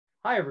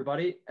Hi,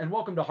 everybody, and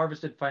welcome to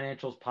Harvested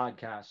Financials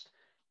podcast.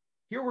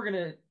 Here we're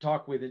going to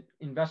talk with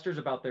investors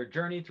about their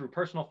journey through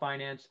personal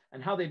finance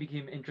and how they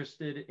became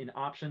interested in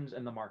options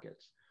and the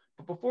markets.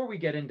 But before we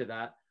get into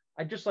that,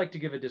 I'd just like to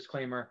give a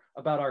disclaimer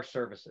about our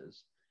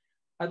services.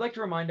 I'd like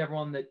to remind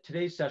everyone that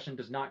today's session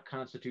does not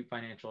constitute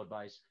financial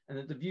advice and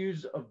that the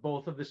views of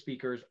both of the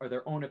speakers are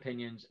their own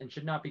opinions and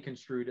should not be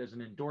construed as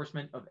an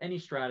endorsement of any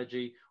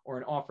strategy or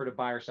an offer to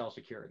buy or sell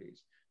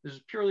securities. This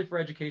is purely for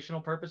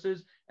educational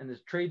purposes, and the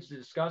trades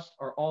discussed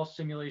are all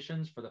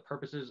simulations for the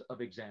purposes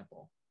of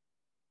example.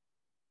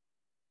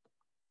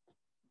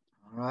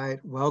 All right,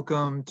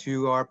 welcome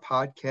to our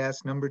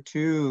podcast number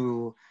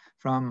 2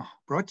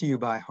 brought to you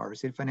by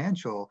Harvested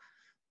Financial.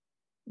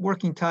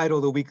 Working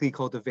title, The Weekly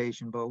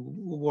Cultivation, but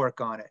we'll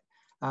work on it.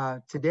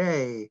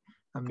 Today,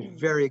 I'm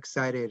very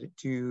excited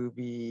to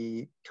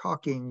be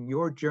talking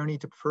your journey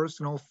to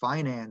personal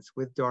finance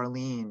with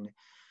Darlene.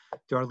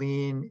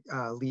 Darlene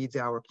leads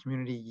our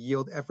community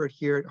yield effort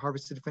here at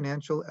Harvested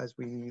Financial as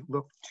we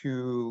look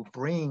to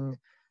bring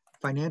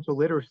financial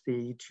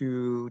literacy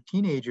to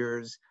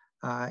teenagers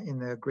in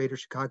the greater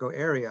Chicago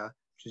area,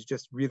 which is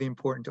just really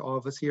important to all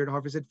of us here at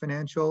Harvested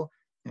Financial.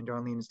 And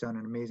Darlene has done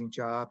an amazing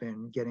job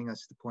in getting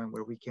us to the point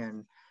where we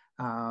can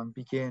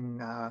begin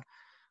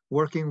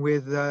working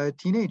with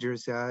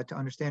teenagers to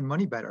understand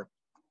money better.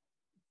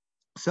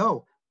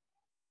 So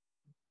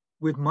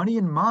with money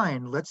in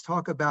mind, let's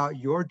talk about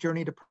your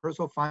journey to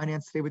personal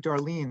finance today with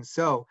Darlene.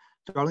 So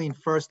Darlene,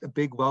 first, a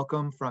big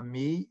welcome from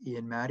me,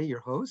 Ian Matty, your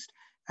host,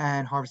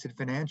 and Harvested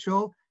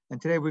Financial.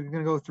 And today we're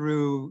going to go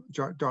through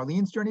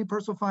Darlene's journey to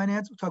personal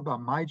finance. We'll talk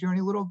about my journey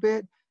a little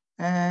bit.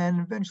 And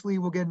eventually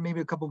we'll get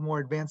maybe a couple more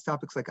advanced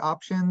topics like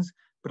options.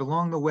 But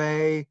along the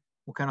way,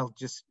 we'll kind of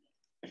just,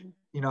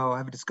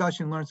 have a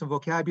discussion, learn some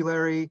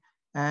vocabulary.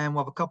 And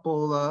we'll have a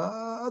couple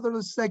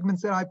other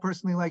segments that I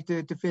personally like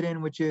to fit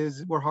in, which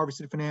is we're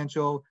Harvested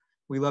Financial.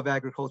 We love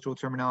agricultural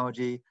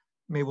terminology.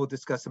 Maybe we'll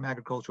discuss some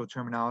agricultural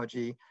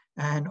terminology.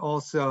 And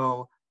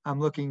also,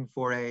 I'm looking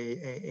for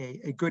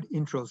a good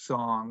intro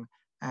song,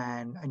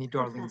 and I need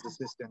Darlene's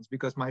assistance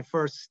because my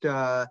first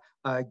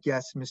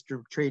guest,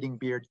 Mr. Trading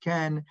Beard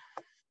Ken,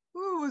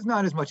 was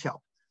not as much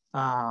help.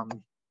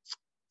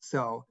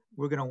 So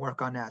we're going to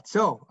work on that.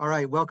 So, all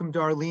right, welcome,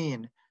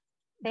 Darlene.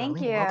 Thank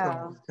Darlene, you.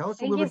 welcome. Tell us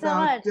Thank a you little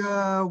so bit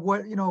about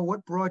much.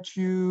 what brought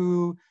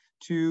you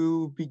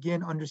to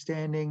begin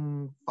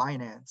understanding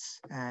finance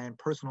and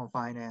personal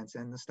finance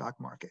and the stock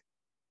market.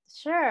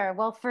 Sure.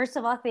 Well, first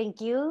of all,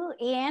 thank you,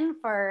 Ian,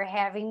 for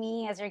having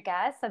me as your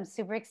guest. I'm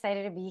super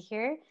excited to be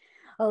here.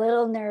 A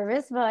little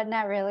nervous, but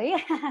not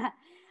really.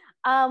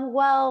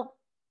 Well,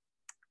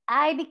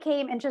 I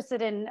became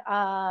interested in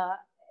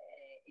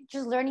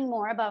just learning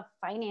more about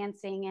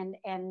financing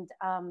and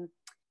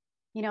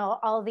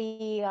all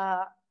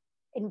the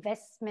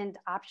investment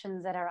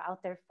options that are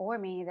out there for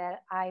me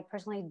that I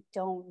personally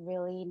don't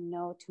really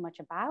know too much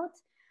about.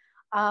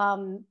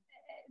 Um,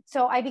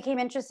 so I became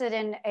interested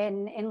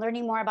in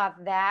learning more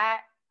about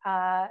that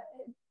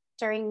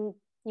during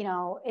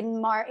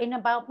in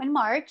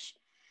March,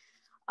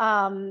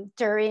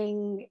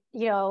 during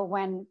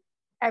when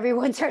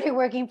everyone started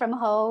working from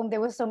home. There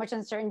was so much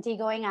uncertainty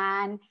going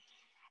on,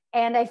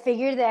 and I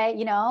figured that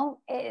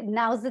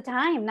now's the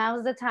time.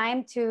 Now's the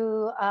time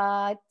to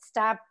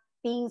stop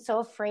being so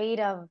afraid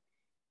of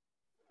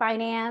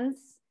finance,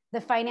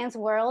 the finance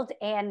world,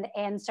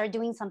 and start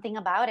doing something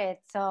about it.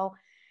 So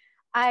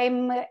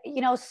I'm,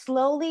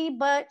 slowly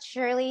but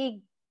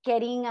surely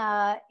getting,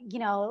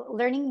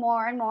 learning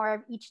more and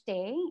more each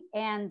day,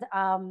 and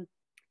I'm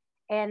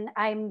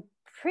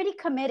pretty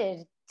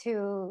committed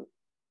to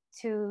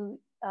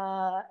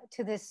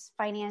this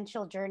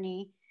financial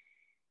journey,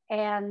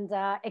 and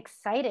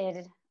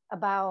excited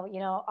about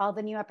all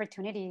the new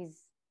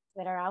opportunities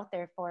that are out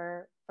there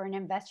for an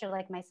investor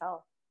like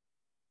myself.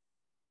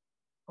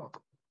 Oh,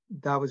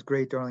 that was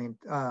great, Darlene.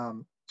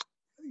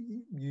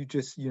 You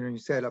just, you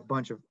said a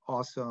bunch of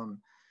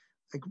awesome,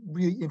 like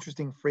really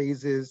interesting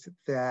phrases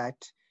that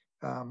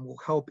will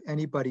help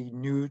anybody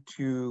new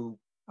to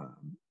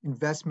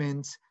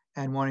investments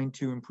and wanting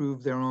to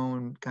improve their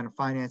own kind of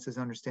finances,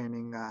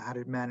 understanding how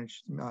to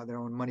manage their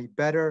own money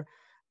better,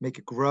 make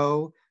it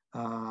grow.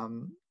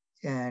 And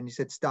you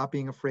said, stop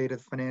being afraid of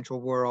the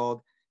financial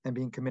world and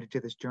being committed to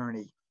this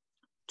journey.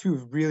 Two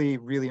really,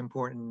 really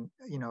important,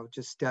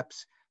 just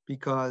steps,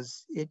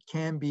 because it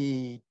can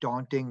be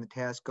daunting, the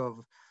task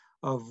of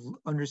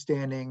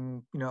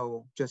understanding,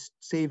 just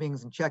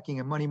savings and checking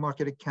and money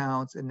market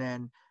accounts, and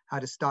then how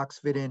do stocks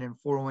fit in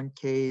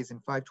 401ks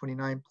and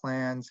 529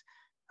 plans.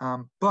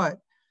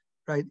 But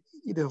right,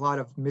 there's a lot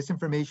of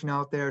misinformation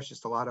out there. It's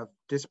just a lot of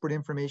disparate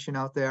information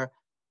out there.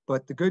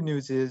 But the good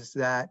news is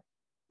that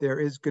there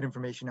is good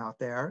information out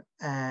there,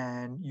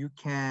 and you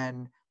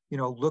can,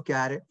 look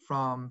at it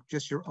from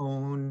just your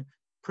own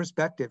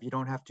perspective. You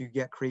don't have to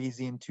get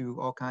crazy into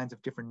all kinds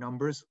of different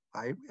numbers.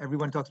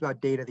 Everyone talks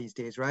about data these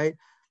days, right?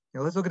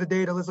 Let's look at the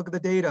data. Let's look at the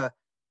data.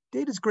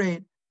 Data's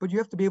great, but you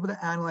have to be able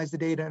to analyze the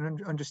data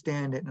and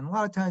understand it. And a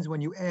lot of times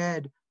when you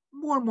add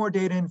more and more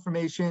data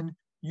information,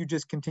 you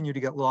just continue to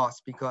get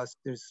lost because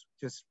there's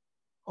just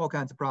all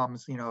kinds of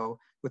problems,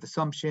 with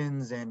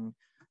assumptions, and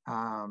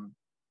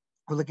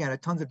we're looking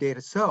at tons of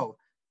data. So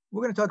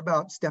we're going to talk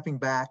about stepping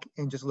back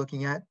and just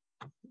looking at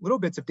little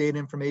bits of data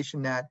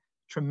information that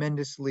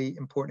tremendously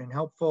important and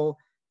helpful.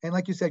 And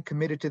like you said,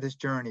 committed to this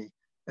journey.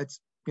 That's,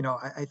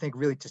 I think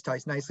really just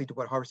ties nicely to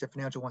what Harvested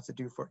Financial wants to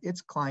do for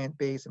its client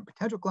base and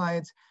potential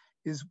clients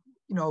is,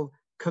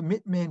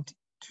 commitment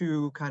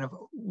to kind of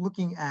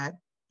looking at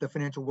the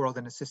financial world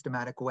in a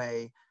systematic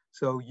way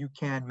so you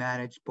can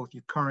manage both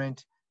your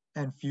current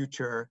and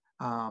future,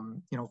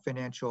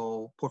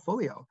 financial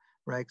portfolio,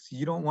 right? So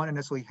you don't want to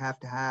necessarily have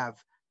to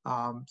have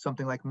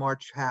something like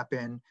March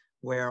happen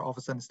where all of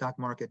a sudden the stock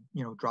market,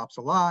 drops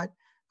a lot,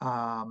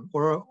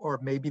 or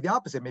maybe the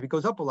opposite, maybe it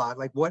goes up a lot.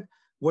 Like what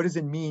does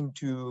it mean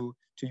to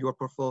your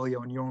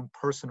portfolio and your own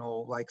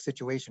personal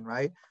situation,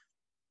 right?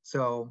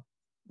 So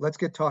let's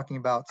get talking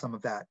about some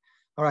of that.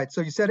 All right,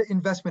 so you said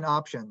investment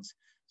options.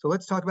 So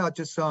let's talk about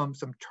just some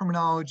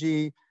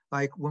terminology.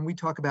 Like when we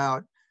talk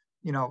about,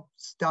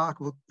 stock,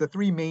 the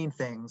three main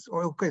things,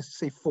 or let's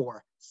say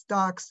four: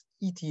 stocks,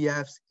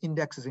 ETFs,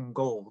 indexes, and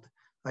gold.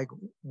 Like,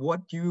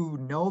 what do you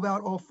know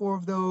about all four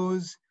of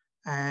those?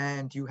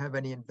 And do you have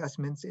any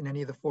investments in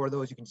any of the four of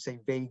those? You can say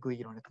vaguely,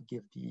 you don't have to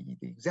give the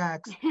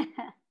exacts.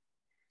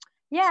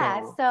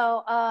 Yeah.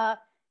 So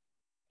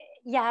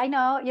yeah, I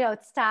know,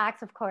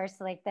 stocks, of course,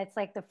 like that's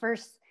like the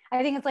first,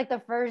 I think it's like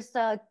the first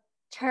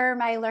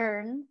term I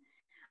learned.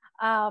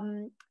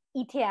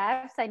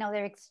 ETFs, I know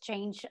they're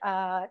exchange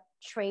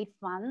trade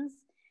funds.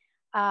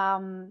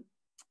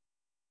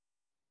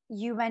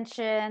 You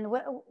mentioned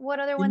what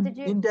other one did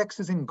you?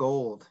 Indexes in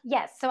gold.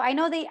 Yes, so I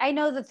know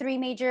the three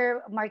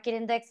major market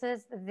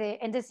indexes, the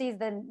indices,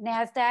 the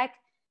Nasdaq,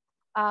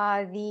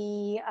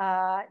 the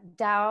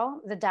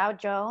Dow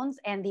Jones,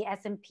 and the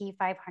S&P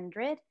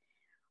 500.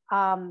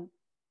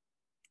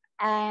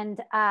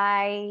 And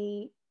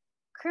I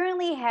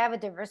currently have a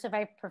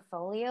diversified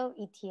portfolio,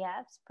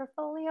 ETFs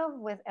portfolio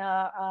with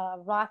a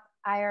Roth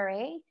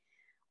IRA.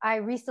 I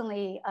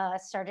recently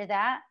started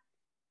that.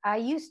 I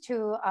used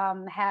to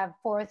have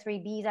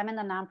 403Bs. I'm in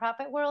the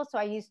nonprofit world, so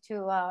I used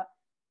to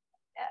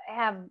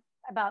have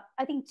about,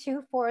 I think,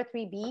 2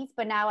 403Bs,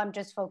 but now I'm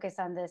just focused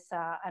on this,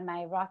 on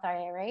my Roth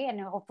IRA. And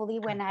hopefully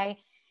when I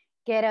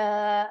get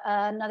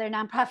another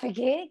nonprofit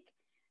gig,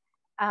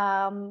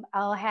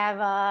 I'll have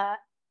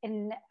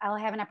an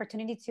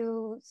opportunity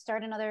to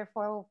start another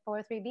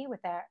 403B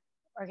with that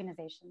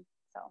organization.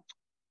 So.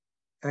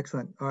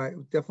 Excellent. All right,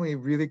 definitely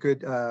really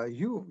good.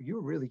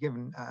 You're really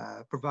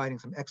providing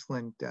some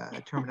excellent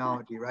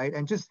terminology, right?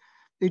 And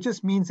it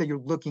just means that you're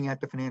looking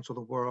at the financial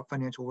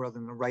world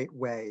in the right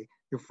way.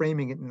 You're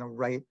framing it in the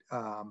right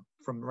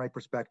from the right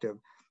perspective.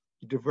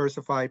 You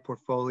diversified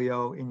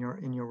portfolio in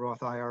your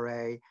Roth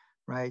IRA,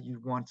 right?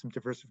 You want some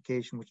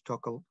diversification, which we'll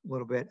talk a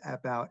little bit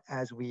about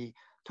as we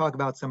talk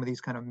about some of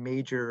these kind of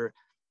major,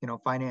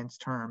 finance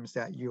terms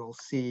that you'll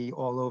see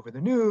all over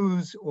the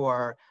news,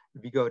 or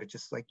if you go to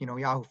just like,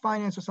 Yahoo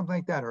Finance or something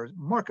like that, or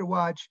Market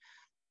Watch,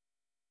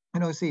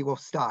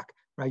 stock,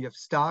 right? You have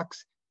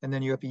stocks and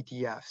then you have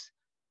ETFs.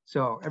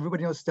 So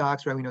everybody knows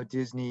stocks, right? We know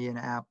Disney and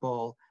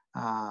Apple,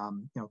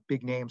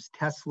 big names,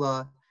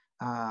 Tesla.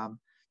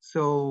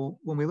 So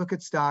when we look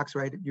at stocks,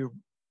 right,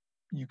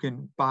 you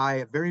can buy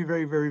a very,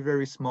 very, very,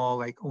 very small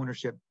like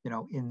ownership,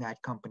 in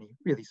that company,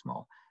 really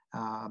small.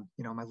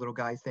 My little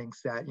guy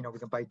thinks that, we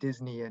can buy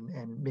Disney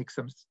and make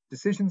some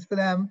decisions for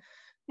them.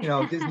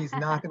 Disney's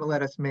not going to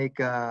let us make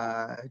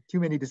too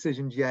many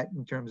decisions yet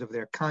in terms of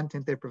their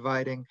content they're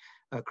providing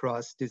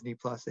across Disney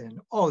Plus and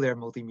all their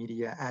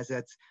multimedia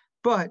assets.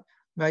 But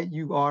right,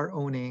 you are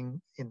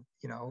owning in,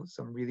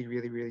 some really,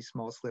 really, really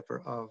small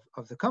sliver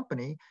of the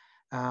company.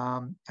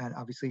 And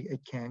obviously it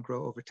can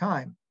grow over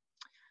time.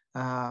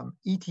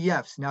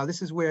 ETFs. Now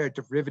this is where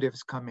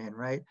derivatives come in,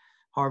 right?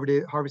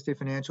 Harvested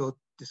Financial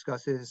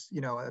discusses,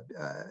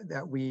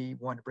 that we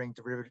want to bring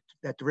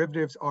that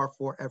derivatives are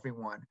for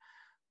everyone.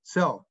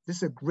 So this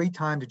is a great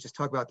time to just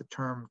talk about the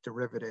term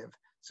derivative.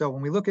 So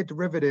when we look at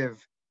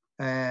derivative,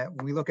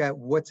 when we look at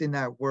what's in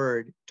that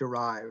word,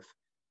 derive,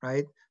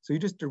 right? So you're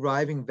just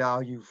deriving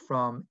value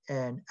from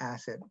an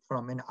asset,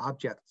 from an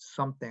object,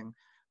 something,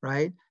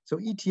 right? So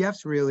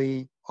ETFs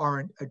really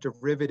aren't a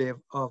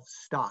derivative of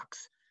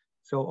stocks.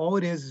 So all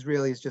it is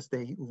really is just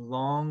a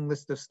long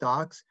list of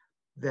stocks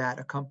that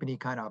a company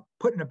kind of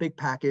put in a big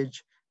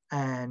package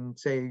and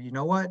say, you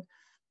know what,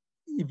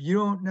 if you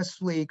don't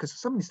necessarily, because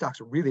some of these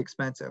stocks are really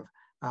expensive,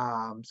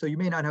 so you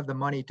may not have the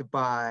money to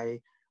buy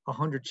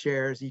 100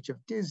 shares each of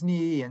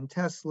Disney and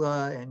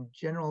Tesla and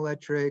General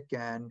Electric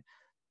and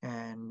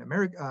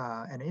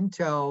America and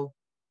Intel,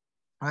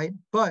 right?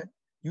 But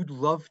you'd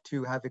love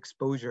to have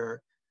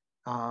exposure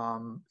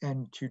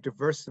and to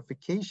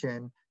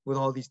diversification with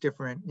all these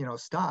different,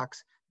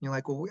 stocks. And you're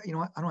like, well, you know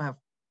what, I don't have,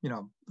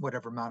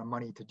 whatever amount of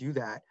money to do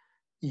that.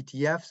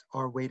 ETFs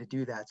are a way to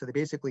do that. So they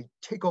basically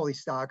take all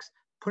these stocks,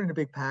 put in a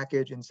big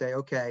package and say,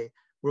 okay,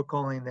 we're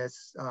calling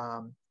this,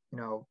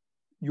 your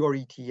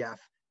ETF.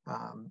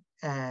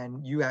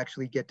 And you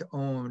actually get to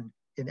own,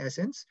 in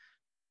essence,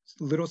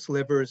 little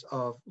slivers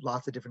of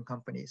lots of different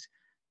companies.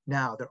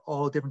 Now, they're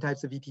all different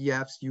types of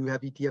ETFs. You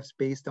have ETFs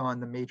based on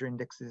the major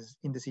indices,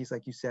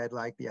 like you said,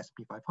 like the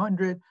S&P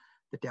 500,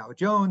 the Dow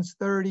Jones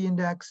 30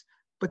 index,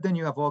 but then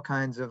you have all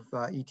kinds of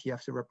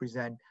ETFs that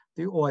represent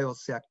the oil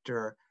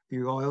sector,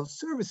 the oil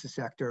services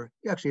sector.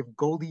 You actually have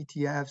gold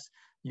ETFs,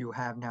 you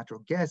have natural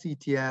gas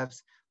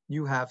ETFs,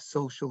 you have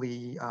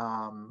socially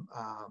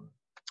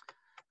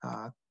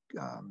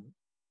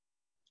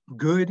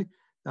good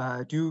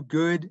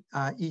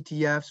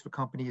ETFs for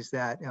companies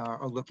that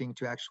are looking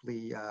to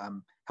actually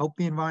help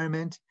the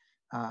environment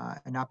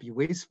and not be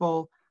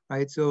wasteful,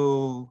 right?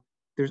 So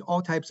there's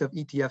all types of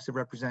ETFs that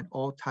represent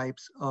all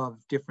types of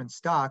different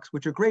stocks,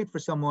 which are great for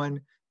someone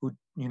who,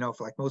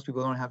 for like most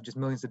people don't have just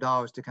millions of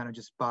dollars to kind of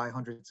just buy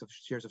hundreds of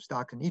shares of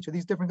stock in each of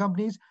these different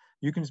companies.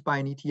 You can just buy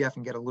an ETF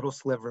and get a little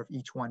sliver of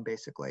each one,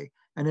 basically.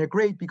 And they're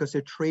great because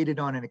they're traded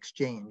on an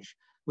exchange,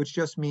 which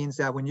just means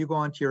that when you go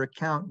onto your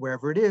account,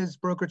 wherever it is,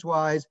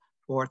 brokerage-wise,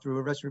 or through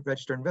a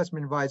registered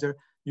investment advisor,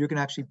 you can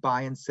actually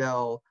buy and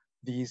sell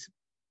these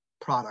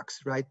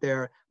products, right?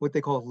 They're what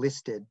they call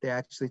listed.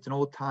 It's an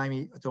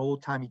old-timey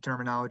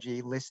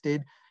terminology,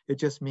 listed. It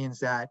just means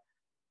that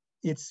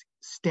it's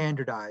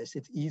standardized.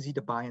 It's easy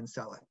to buy and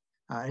sell it.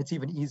 It's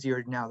even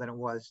easier now than it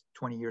was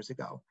 20 years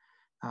ago.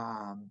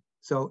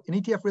 So an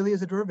ETF really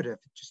is a derivative.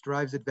 It just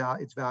derives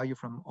its value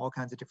from all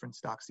kinds of different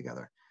stocks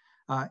together.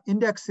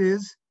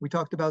 Indexes, we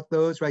talked about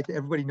those, right?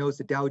 Everybody knows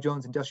the Dow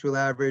Jones Industrial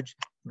Average.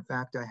 In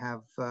fact, I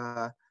have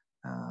a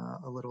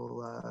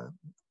little,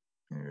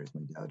 here's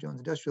my Dow Jones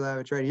Industrial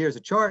Average right here. Here's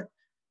a chart,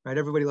 right?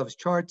 Everybody loves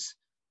charts.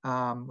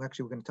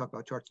 Actually, we're going to talk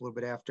about charts a little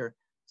bit after.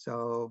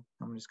 So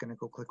I'm just going to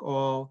go click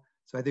all.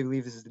 So I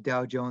believe this is the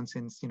Dow Jones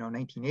since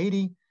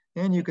 1980,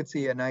 and you could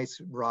see a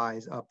nice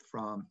rise up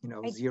from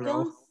zero. I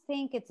don't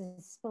think it's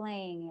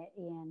displaying it,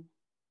 Ian.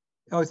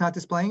 Oh, it's not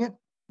displaying it?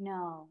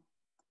 No.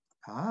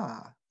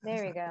 Ah.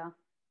 There we go.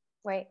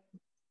 Wait.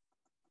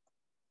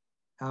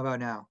 How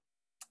about now?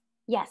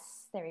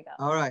 Yes, there we go.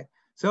 All right.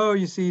 So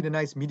you see the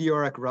nice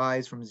meteoric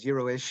rise from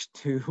zero-ish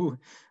to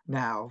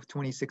now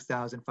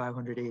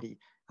 26,580.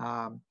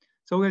 So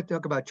we're going to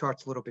talk about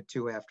charts a little bit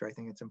too after. I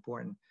think it's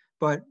important.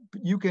 But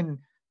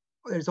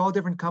there's all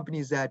different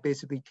companies that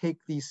basically take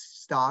these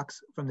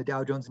stocks from the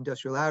Dow Jones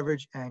Industrial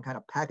Average and kind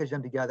of package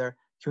them together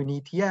to an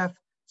ETF.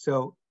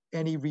 So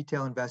any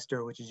retail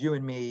investor, which is you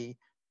and me,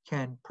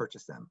 can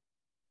purchase them.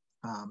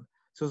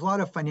 So there's a lot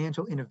of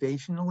financial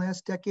innovation in the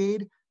last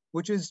decade,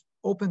 which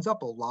opens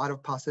up a lot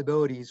of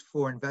possibilities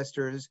for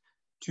investors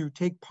to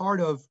take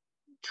part of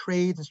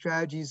trades and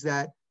strategies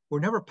that were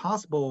never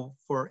possible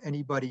for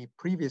anybody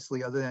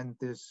previously other than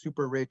the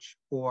super rich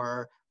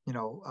or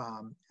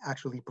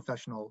actually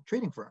professional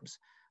trading firms.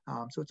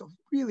 So it's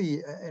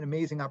really an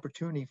amazing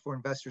opportunity for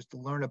investors to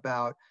learn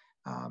about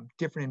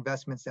different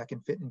investments that can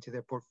fit into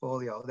their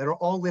portfolio that are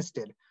all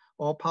listed,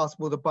 all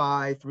possible to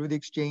buy through the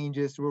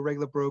exchanges, through a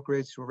regular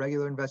brokerage, through a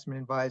regular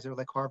investment advisor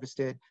like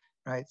Harvested,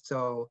 right?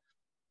 So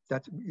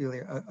that's really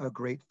a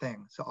great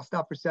thing. So I'll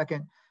stop for a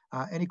second.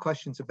 Any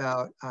questions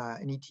about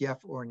an ETF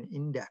or an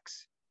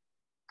index?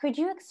 Could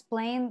you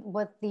explain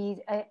what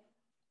the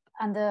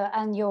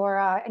on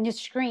your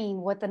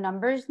screen what the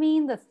numbers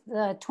mean?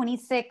 The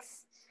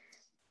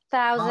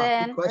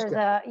 26,000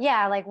 or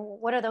like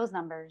what are those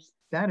numbers?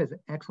 That is an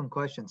excellent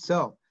question.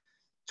 So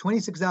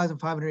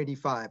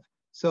 26,585.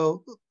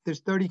 So there's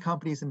 30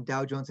 companies in the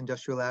Dow Jones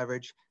Industrial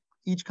Average.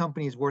 Each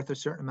company is worth a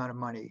certain amount of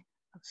money.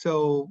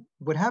 So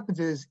what happens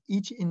is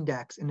each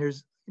index, and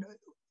there's,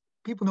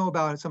 people know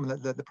about some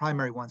of the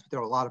primary ones, but there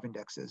are a lot of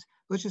indexes.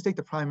 Let's just take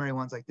the primary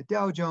ones like the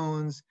Dow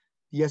Jones,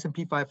 the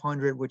S&P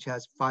 500, which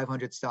has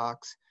 500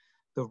 stocks,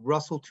 the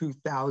Russell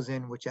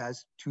 2000, which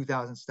has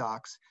 2,000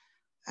 stocks.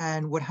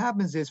 And what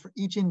happens is for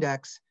each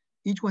index,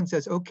 each one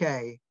says,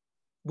 okay,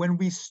 when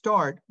we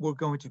start, we're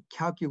going to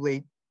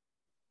calculate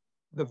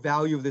the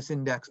value of this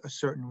index a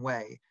certain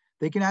way.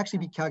 They can actually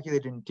be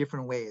calculated in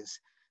different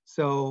ways.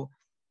 So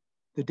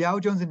the Dow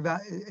Jones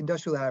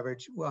Industrial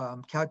Average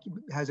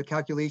has a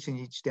calculation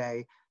each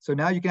day. So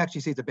now you can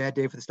actually see it's a bad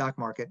day for the stock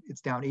market. It's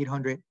down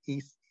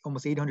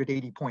almost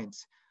 880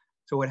 points.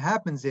 So what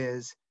happens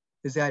is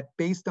that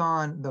based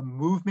on the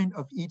movement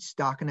of each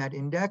stock in that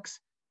index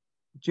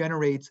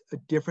generates a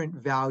different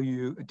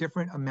value, a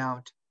different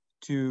amount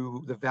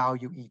to the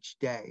value each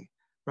day,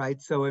 right?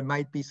 So it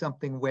might be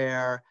something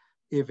where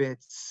if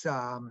it's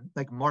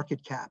like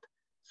market cap.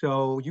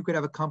 So you could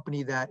have a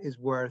company that is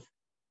worth,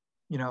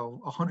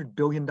 $100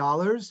 billion,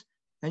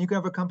 and you could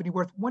have a company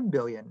worth 1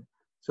 billion.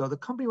 So the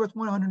company worth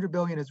 100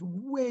 billion is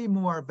way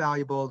more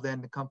valuable than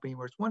the company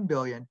worth 1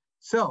 billion.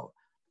 So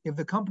if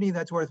the company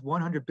that's worth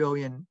 100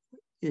 billion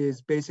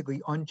is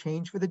basically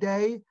unchanged for the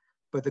day,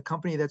 but the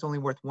company that's only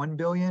worth 1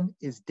 billion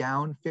is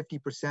down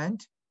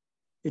 50%,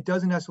 it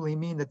doesn't necessarily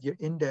mean that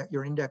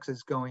your index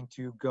is going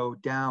to go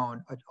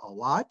down a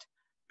lot,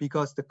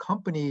 because the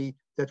company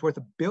that's worth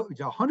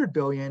 100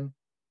 billion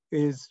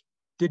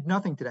did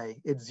nothing today.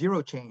 It's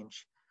zero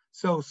change.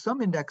 So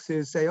some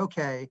indexes say,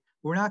 okay,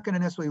 we're not going to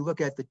necessarily look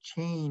at the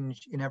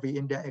change in every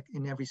index,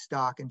 in every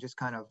stock, and just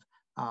kind of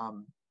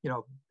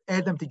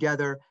add them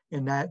together,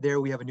 and that there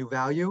we have a new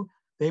value.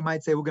 They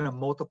might say we're going to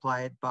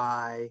multiply it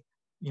by,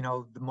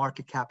 the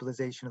market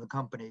capitalization of the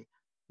company,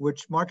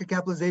 which market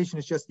capitalization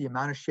is just the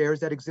amount of shares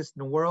that exist in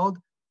the world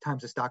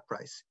times the stock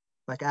price.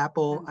 Like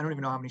Apple, I don't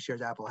even know how many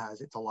shares Apple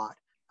has. It's a lot,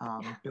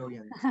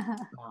 billions.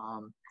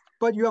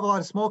 But you have a lot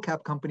of small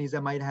cap companies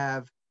that might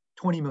have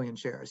 20 million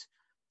shares.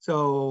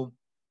 So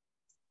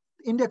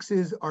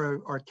indexes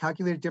are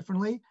calculated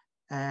differently.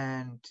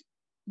 And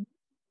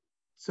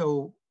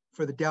so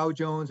for the Dow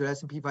Jones or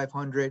S&P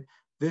 500,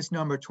 this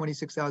number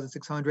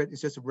 26,600 is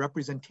just a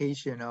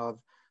representation of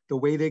the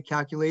way they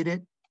calculate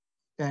it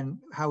and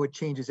how it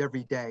changes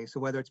every day. So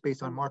whether it's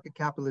based on market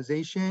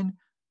capitalization,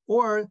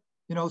 or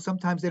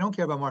sometimes they don't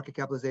care about market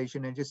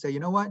capitalization and just say, you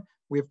know what,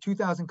 we have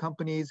 2,000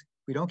 companies,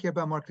 we don't care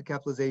about market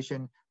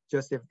capitalization.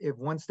 Just if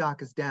one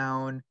stock is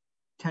down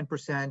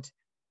 10%,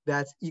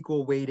 that's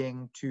equal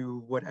weighting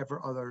to whatever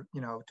other,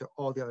 to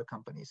all the other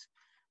companies.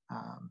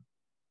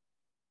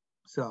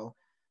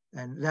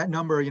 And that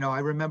number, I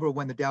remember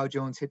when the Dow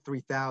Jones hit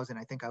 3,000,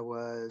 I think I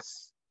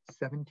was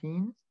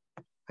 17.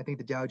 I think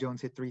the Dow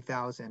Jones hit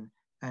 3,000,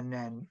 and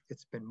then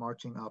it's been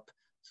marching up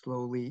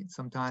slowly,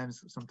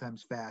 sometimes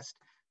fast,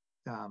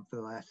 for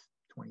the last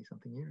 20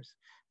 something years.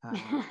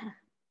 I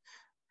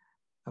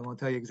won't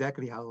tell you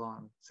exactly how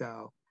long.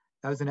 So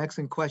that was an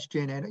excellent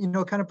question. And,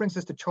 it kind of brings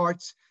us to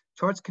charts.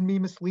 Charts can be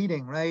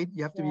misleading, right?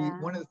 You have to be,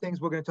 one of the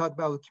things we're going to talk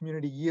about with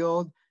community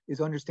yield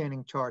is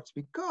understanding charts,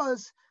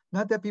 because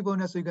not that people are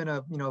necessarily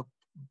going to,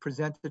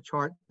 present the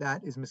chart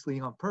that is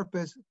misleading on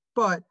purpose,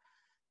 but,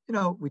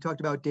 we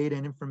talked about data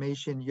and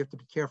information. You have to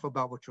be careful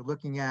about what you're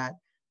looking at.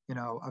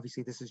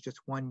 Obviously this is just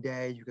one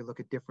day. You can look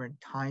at different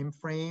time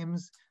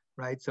frames,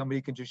 right?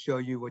 Somebody can just show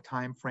you a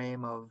time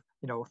frame of,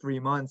 3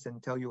 months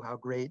and tell you how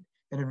great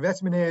an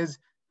investment is.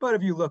 But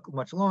if you look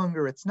much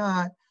longer, it's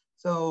not.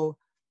 So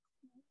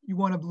you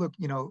want to look,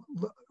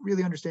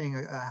 really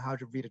understanding how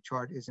to read a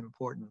chart is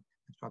important.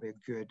 It's probably a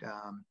good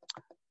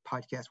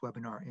podcast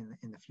webinar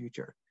in the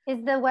future.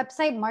 Is the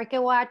website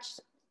MarketWatch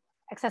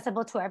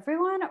accessible to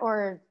everyone,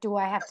 or do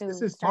I have to?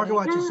 This is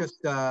MarketWatch is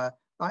just.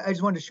 I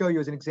just wanted to show you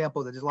as an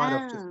example that there's a lot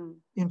of just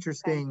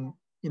interesting,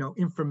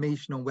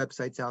 informational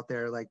websites out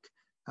there like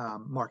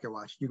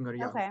MarketWatch. You can go to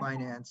Yahoo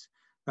Finance,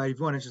 right? If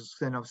you want to just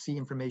see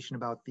information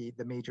about the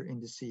major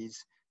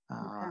indices,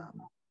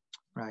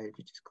 right? If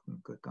you just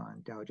click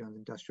on Dow Jones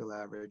Industrial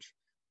Average,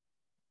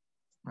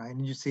 right?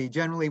 And you see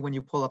generally when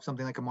you pull up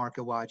something like a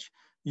MarketWatch,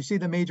 you see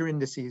the major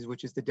indices,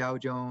 which is the Dow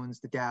Jones,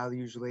 the Dow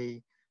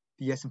usually,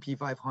 the S&P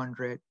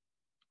 500,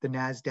 the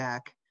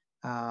NASDAQ.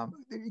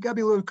 You got to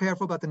be a little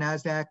careful about the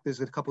NASDAQ. There's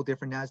a couple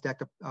different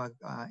NASDAQ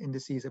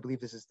indices. I believe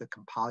this is the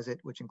composite,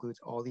 which includes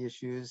all the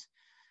issues.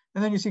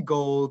 And then you see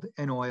gold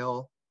and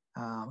oil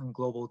and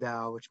global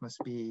Dow, which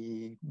must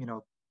be,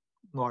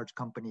 large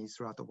companies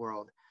throughout the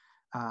world.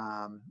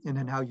 And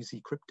then how you see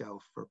crypto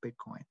for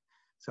Bitcoin.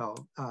 So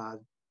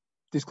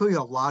there's clearly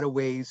a lot of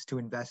ways to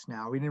invest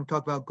now. We didn't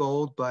talk about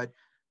gold, but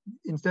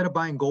instead of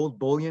buying gold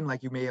bullion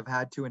like you may have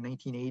had to in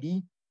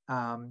 1980,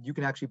 you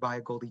can actually buy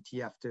a gold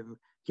ETF to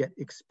get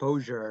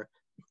exposure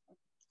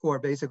or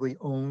basically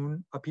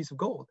own a piece of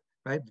gold,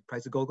 right? The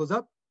price of gold goes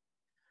up,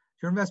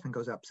 your investment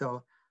goes up.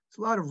 So it's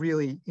a lot of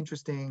really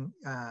interesting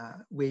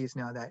ways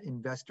now that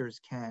investors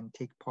can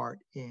take part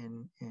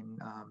in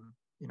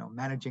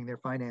managing their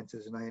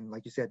finances. And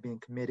like you said, being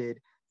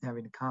committed and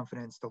having the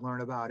confidence to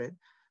learn about it.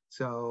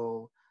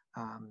 So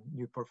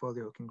your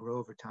portfolio can grow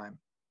over time.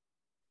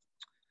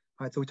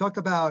 All right, so we talked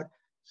about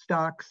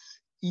stocks,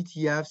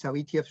 ETFs, how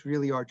ETFs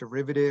really are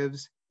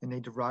derivatives and they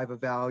derive a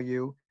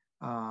value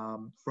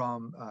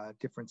from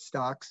different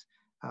stocks.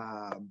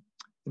 And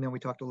then we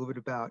talked a little bit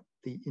about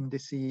the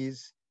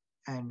indices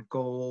and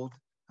gold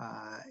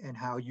and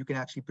how you can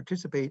actually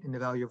participate in the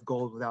value of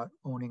gold without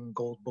owning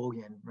gold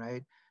bullion,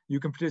 right?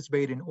 You can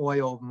participate in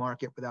oil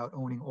market without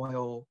owning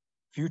oil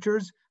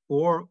futures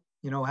or,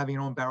 having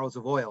your own barrels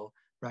of oil,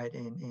 right,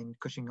 in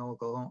Cushing,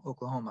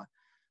 Oklahoma.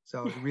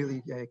 So it's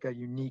really like a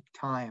unique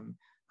time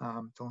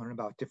to learn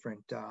about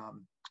different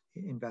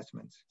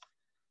investments.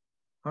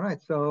 All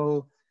right,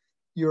 so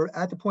you're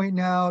at the point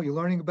now, you're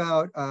learning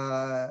about,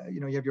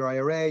 you have your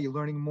IRA, you're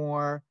learning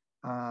more.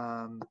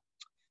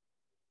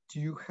 Do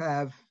you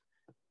have,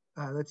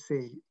 let's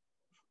see,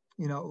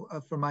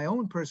 for my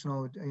own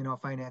personal,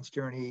 finance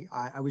journey,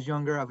 I was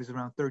younger, I was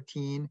around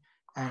 13,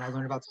 and I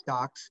learned about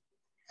stocks.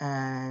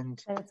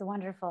 And that's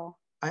wonderful.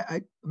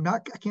 I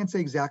can't say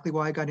exactly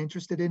why I got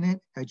interested in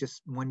it. I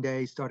just one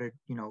day started,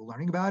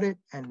 learning about it.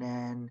 And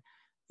then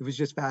it was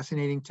just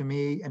fascinating to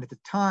me. And at the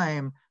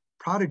time,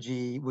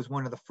 Prodigy was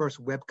one of the first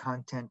web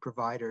content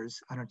providers.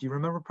 Do you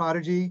remember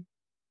Prodigy?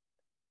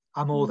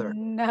 I'm older.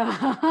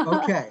 No.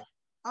 Okay.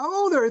 I'm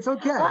older. It's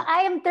okay. Well,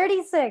 I am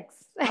 36.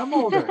 I'm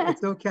older.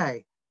 It's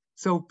okay.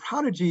 So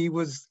Prodigy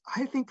was,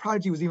 I think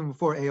Prodigy was even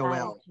before AOL.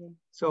 Prodigy.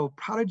 So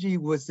Prodigy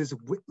was this,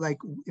 like,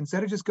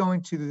 instead of just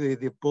going to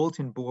the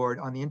bulletin board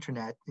on the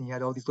internet, and you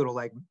had all these little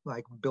like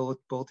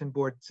bulletin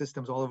board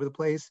systems all over the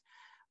place,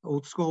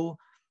 old school,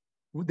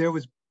 there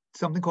was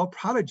something called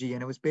Prodigy.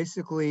 And it was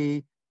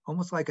basically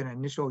almost like an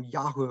initial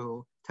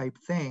Yahoo type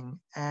thing.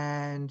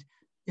 And,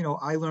 you know,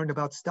 I learned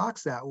about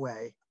stocks that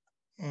way.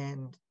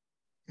 And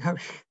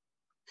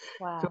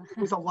Wow. so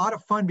it was a lot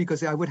of fun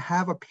because I would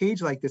have a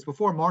page like this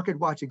before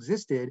MarketWatch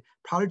existed.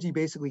 Prodigy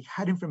basically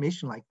had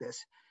information like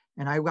this.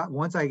 And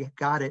once I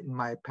got it and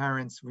my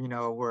parents, you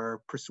know,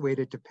 were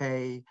persuaded to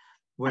pay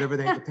whatever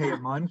they had to pay a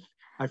month,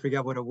 I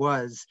forget what it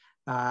was.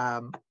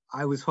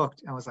 I was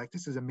hooked. I was like,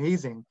 this is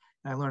amazing.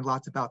 And I learned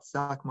lots about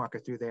stock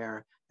market through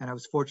there. And I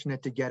was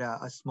fortunate to get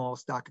a small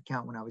stock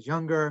account when I was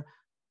younger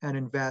and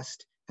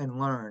invest and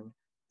learn.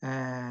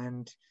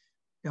 And,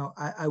 you know,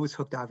 I was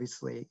hooked,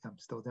 obviously. I'm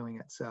still doing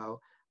it. So,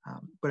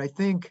 but I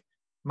think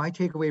my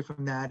takeaway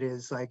from that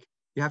is like,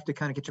 you have to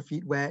kind of get your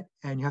feet wet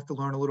and you have to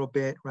learn a little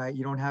bit, right?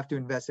 You don't have to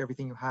invest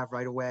everything you have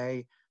right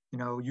away. You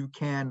know, you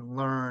can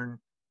learn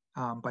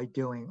by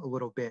doing a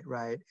little bit,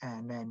 right?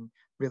 And then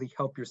really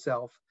help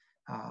yourself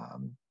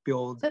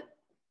build So,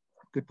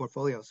 good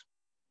portfolios.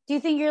 do you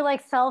think you're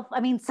like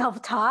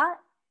self-taught?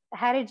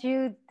 How did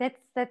you,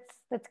 that's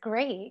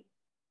great.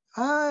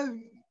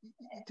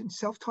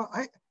 Self-taught.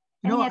 I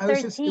mean, at I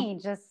was just,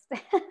 13, just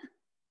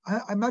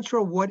I'm not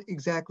sure what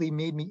exactly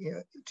made me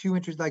too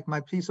interested. Like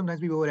sometimes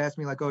people would ask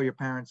me like, oh, your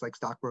parents like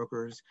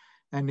stockbrokers?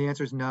 And the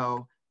answer is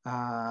no.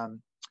 And,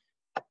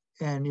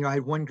 you know, I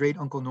had one great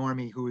Uncle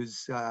Normie who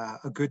was a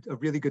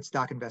really good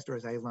stock investor,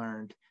 as I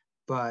learned,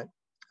 but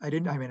I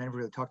never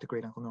really talked to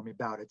great Uncle Normie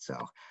about it. So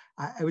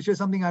it was just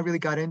something I really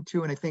got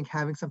into. And I think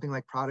having something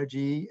like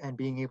Prodigy and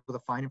being able to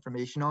find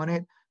information on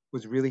it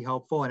was really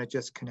helpful. And it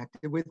just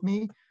connected with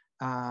me.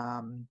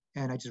 And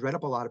I just read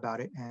up a lot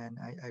about it and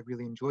I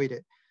really enjoyed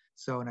it.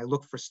 So, and I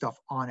look for stuff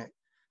on it.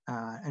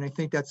 And I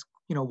think that's,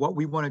 you know, what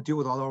we want to do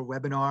with all our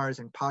webinars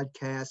and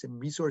podcasts and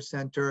resource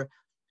center.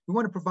 We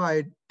want to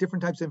provide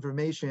different types of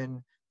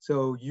information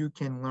so you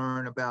can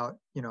learn about,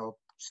 you know,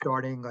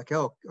 starting like,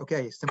 oh,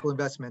 okay, simple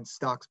investments,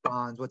 stocks,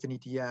 bonds, what's an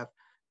ETF,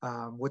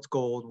 what's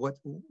gold,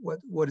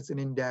 what is an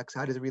index,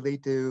 how does it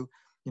relate to,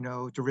 you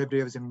know,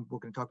 derivatives, and we're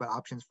going to talk about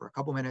options for a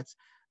couple minutes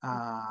in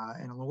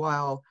a little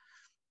while.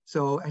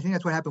 So I think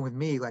that's what happened with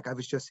me. Like I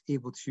was just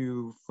able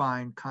to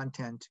find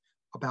content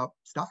about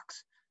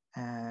stocks,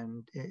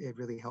 and it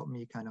really helped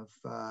me kind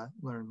of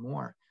learn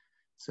more.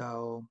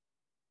 So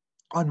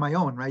on my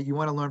own, right? You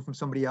want to learn from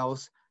somebody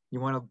else. You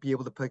want to be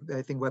able to put,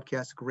 I think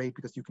webcasts are great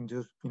because you can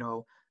just, you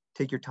know,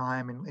 take your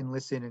time and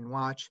listen and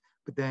watch,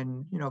 but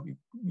then, you know, you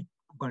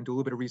want to do a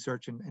little bit of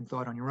research and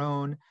thought on your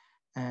own,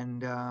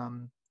 and, you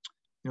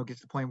know, get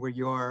to the point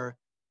where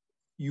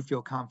you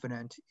feel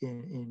confident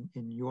in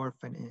your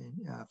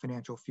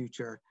financial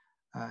future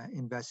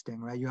investing,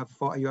 right? You have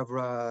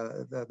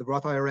the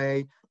Roth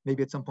IRA.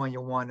 Maybe at some point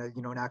you'll want a,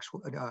 you know,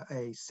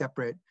 a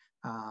separate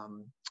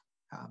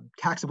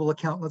taxable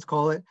account, let's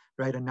call it,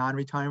 right? A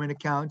non-retirement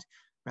account,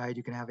 right?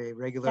 You can have a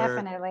regular,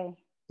 definitely,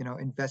 you know,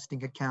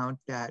 investing account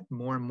that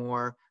more and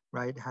more,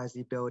 right, has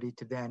the ability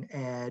to then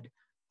add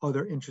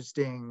other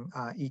interesting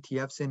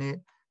ETFs in it,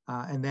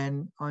 and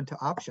then onto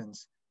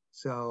options.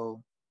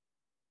 So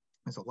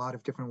there's a lot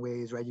of different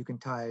ways, right? You can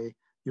tie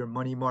your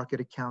money market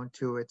account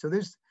to it. So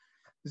there's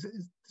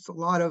a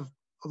lot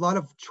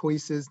of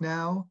choices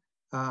now.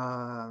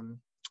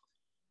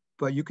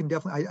 But you can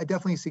definitely, I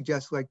definitely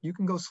suggest, like, you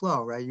can go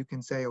slow, right? You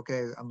can say,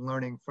 okay, I'm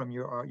learning from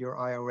your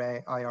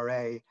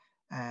IRA,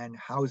 and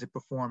how is it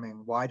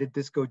performing? Why did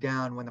this go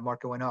down when the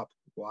market went up?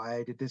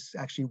 Why did this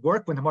actually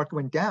work when the market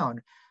went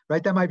down?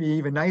 Right? That might be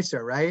even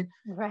nicer, right?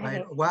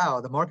 right? Wow,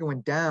 the market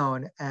went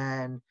down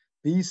and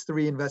these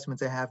 3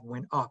 investments I have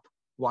went up.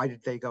 Why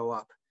did they go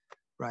up?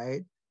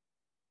 Right?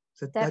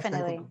 So that's,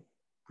 I think,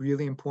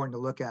 really important to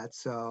look at.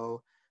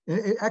 So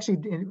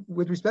actually,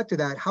 with respect to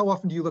that, how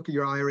often do you look at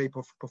your IRA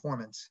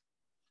performance?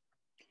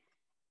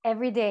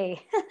 Every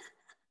day.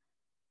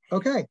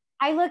 Okay.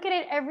 I look at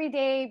it every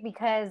day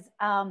because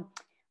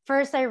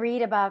first I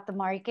read about the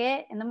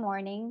market in the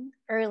morning,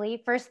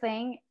 early, first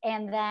thing,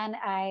 and then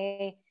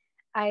I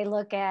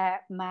look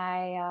at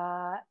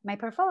my my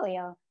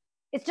portfolio.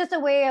 It's just a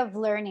way of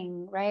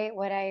learning, right?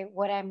 What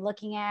I'm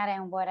looking at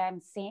and what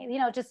I'm seeing. You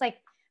know, just like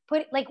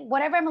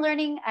whatever I'm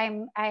learning,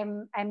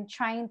 I'm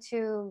trying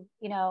to,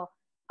 you know,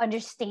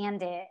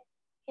 understand it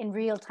in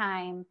real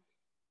time.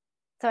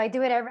 So I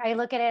do it. I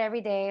look at it every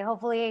day.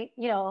 Hopefully,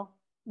 you know,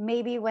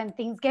 maybe when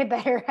things get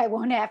better, I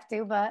won't have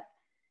to. But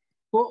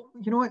well,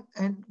 you know what?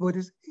 And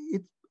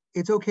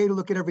it's okay to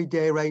look at every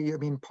day, right? I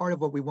mean, part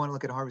of what we want to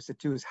look at Harvested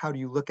too is how do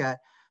you look at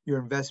your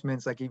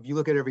investments? Like, if you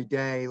look at it every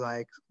day,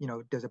 like, you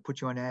know, does it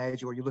put you on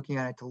edge, or you're looking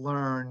at it to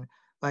learn?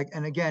 Like,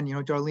 and again, you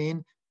know,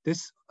 Darlene,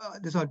 this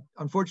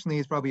unfortunately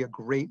is probably a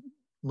great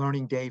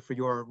learning day for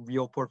your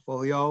real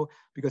portfolio,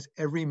 because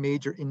every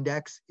major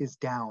index is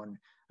down.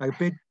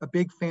 A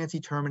big fancy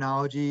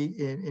terminology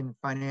in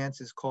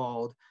finance is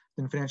called,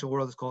 in the financial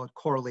world, is called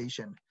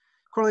correlation.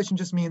 Correlation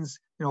just means,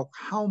 you know,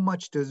 how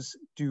much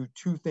do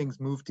 2 things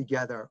move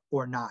together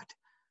or not?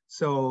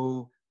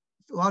 So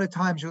a lot of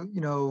times, you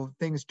know,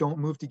 things don't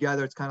move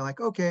together. It's kind of like,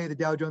 okay, the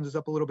Dow Jones is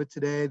up a little bit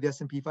today, the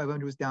S&P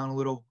 500 was down a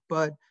little,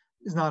 but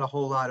there's not a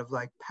whole lot of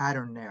like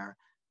pattern there.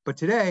 But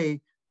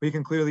today we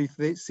can clearly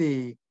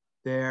see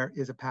there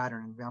is a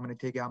pattern. I'm going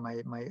to take out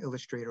my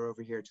Illustrator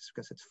over here just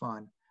because it's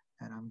fun.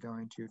 And I'm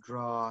going to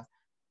draw,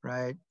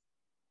 right?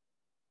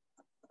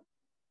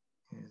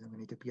 I'm going to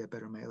need to get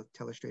better at my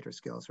Illustrator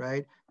skills,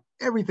 right?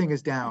 Everything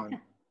is down.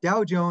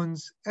 Dow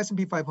Jones,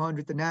 S&P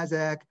 500, the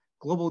NASDAQ,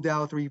 global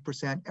Dow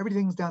 3%,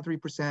 everything's down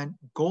 3%,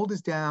 gold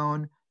is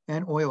down,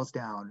 and oil's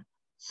down.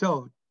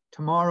 So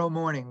tomorrow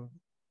morning,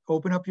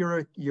 open up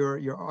your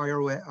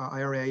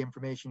IRA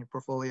information, your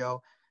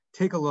portfolio,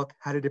 take a look,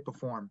 how did it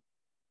perform,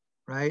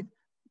 right?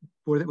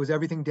 Was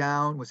everything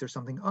down? Was there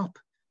something up,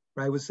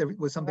 right? Was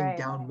something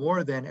down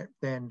more than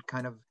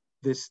kind of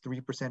this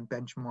 3%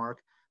 benchmark,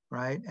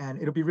 right?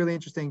 And it'll be really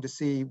interesting to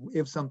see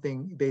if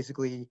something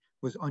basically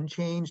was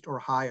unchanged or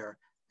higher,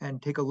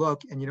 and take a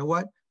look. And you know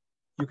what?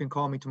 You can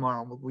call me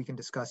tomorrow and we can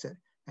discuss it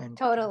and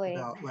totally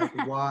talk about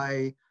like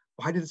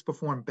why did this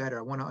perform better?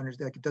 I want to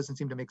understand. Like, it doesn't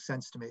seem to make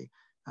sense to me.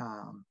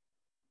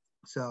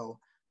 So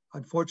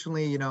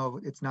unfortunately, you know,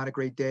 it's not a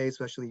great day,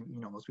 especially,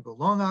 you know, most people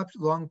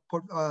long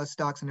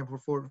stocks in their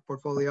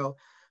portfolio,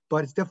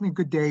 but it's definitely a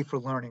good day for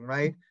learning,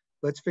 right?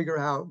 Let's figure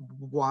out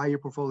why your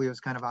portfolio is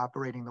kind of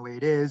operating the way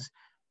it is.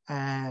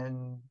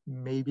 And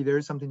maybe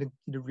there's something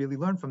to really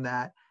learn from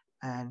that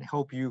and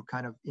help you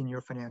kind of in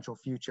your financial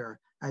future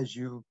as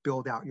you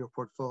build out your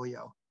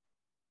portfolio.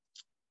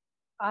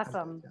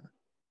 Awesome.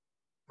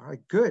 All right,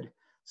 good.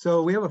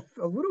 So we have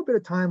a little bit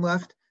of time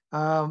left.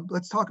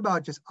 Let's talk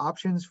about just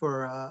options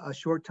for a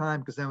short time,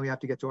 because then we have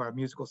to get to our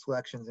musical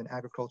selections and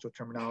agricultural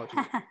terminology.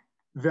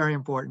 Very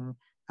important.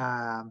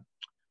 You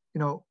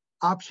know,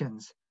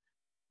 options.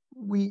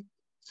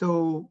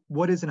 So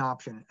what is an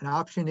option? An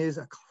option is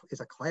a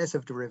class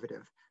of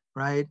derivative,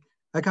 right?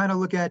 I kind of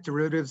look at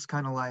derivatives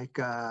kind of like,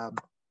 well,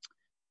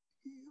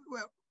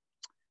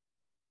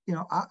 you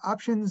know,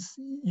 options,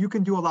 you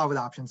can do a lot with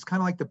options,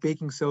 kind of like the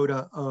baking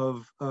soda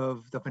of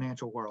the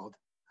financial world,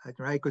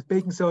 right? Because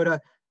baking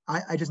soda,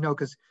 I just know,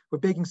 because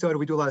with baking soda,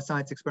 we do a lot of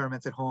science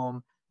experiments at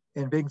home,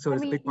 and baking soda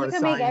is a big part of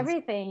science. You can make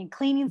everything,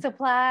 cleaning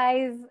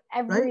supplies,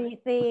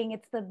 everything. Right?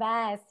 It's the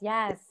best,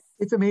 yes.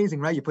 It's amazing,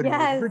 right? You put it in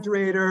the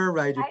refrigerator,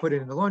 right? You put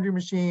it in the laundry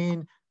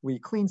machine, we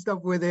clean stuff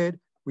with it.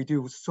 We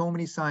do so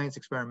many science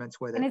experiments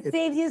with it. And it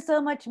saves you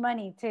so much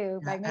money too.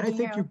 Yeah, and I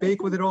think you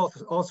bake with it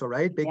also,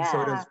 right? Baking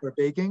soda is for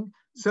baking.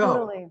 So,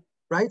 totally.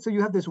 Right? So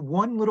you have this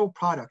one little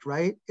product,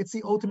 right? It's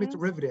the ultimate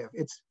derivative.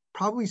 It's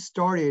probably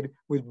started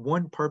with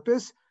one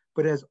purpose,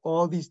 but it has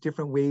all these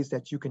different ways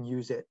that you can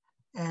use it.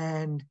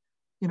 And,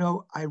 you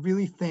know, I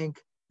really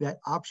think that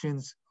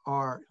options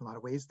are, in a lot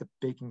of ways, the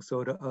baking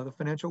soda of the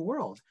financial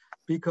world,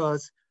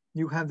 because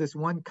you have this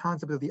one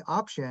concept of the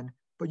option,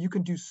 but you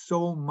can do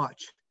so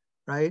much,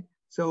 right?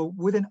 So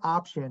with an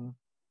option,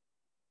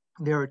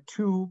 there are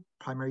two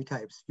primary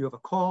types. You have a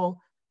call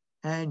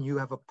and you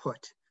have a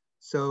put.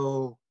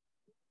 So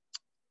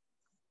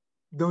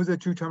those are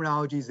two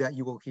terminologies that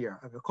you will hear.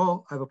 I have a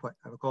call, I have a put,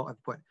 I have a call, I have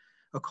a put.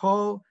 A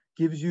call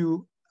gives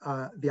you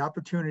the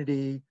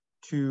opportunity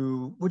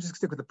to, we'll just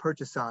stick with the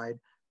purchase side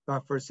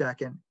for a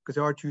second, because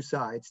there are two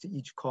sides to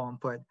each call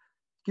and put. It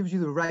gives you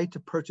the right to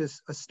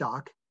purchase a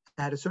stock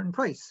at a certain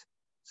price.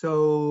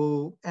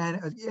 So, and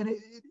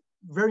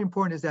very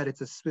important is that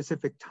it's a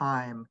specific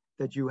time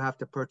that you have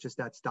to purchase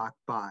that stock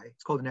by.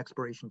 It's called an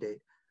expiration date.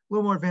 A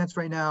little more advanced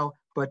right now,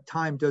 but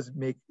time does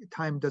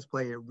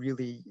play a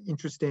really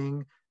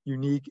interesting,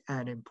 unique,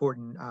 and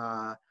important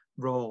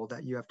role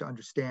that you have to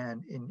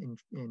understand in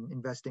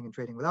investing and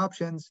trading with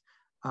options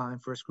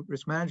and for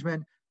risk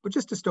management. But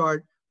just to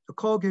start, the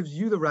call gives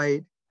you the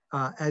right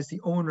as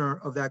the owner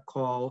of that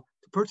call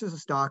to purchase a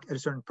stock at a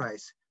certain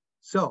price.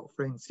 So,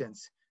 for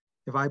instance,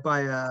 if I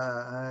buy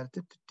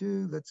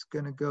let's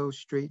gonna go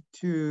straight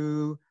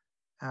to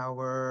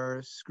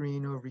our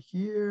screen over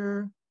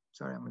here.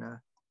 Sorry, I'm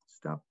gonna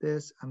stop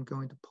this. I'm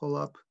going to pull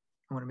up.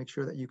 I want to make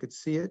sure that you could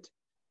see it.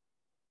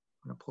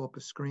 I'm gonna pull up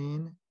a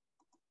screen.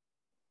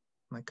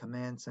 My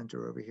command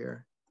center over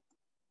here.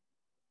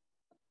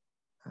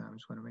 I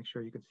just want to make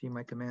sure you can see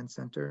my command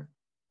center.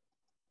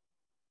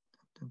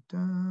 Dun, dun,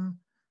 dun.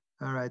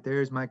 All right,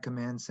 there's my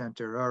command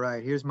center. All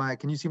right, here's my,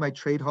 can you see my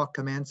TradeHawk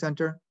command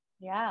center?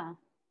 Yeah.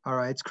 All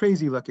right, it's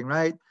crazy looking,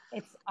 right?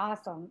 It's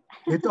awesome.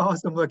 It's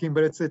awesome looking,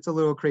 but it's a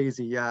little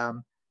crazy.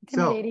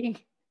 Intimidating.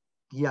 So,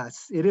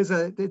 yes,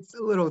 it's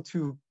a little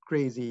too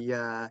crazy.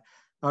 All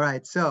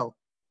right, so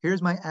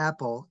here's my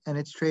Apple, and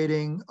it's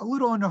trading a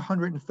little under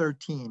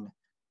 113.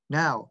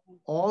 Now,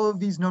 all of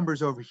these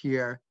numbers over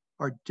here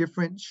are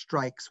different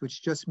strikes,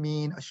 which just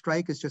mean a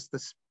strike is just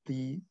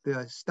the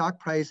stock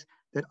price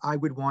that I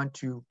would want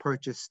to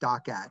purchase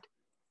stock at,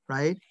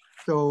 right?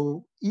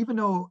 So even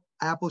though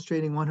Apple's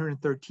trading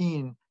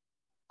 113,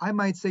 I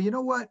might say, you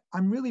know what?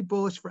 I'm really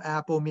bullish for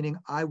Apple, meaning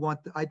I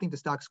think the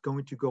stock's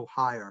going to go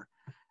higher.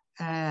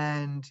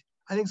 And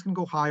I think it's going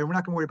to go higher. We're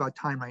not going to worry about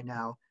time right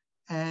now.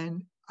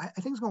 And I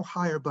think it's going to go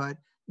higher, but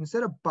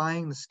instead of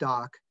buying the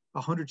stock,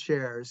 100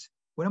 shares,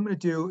 what I'm going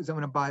to do is I'm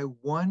going to buy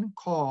one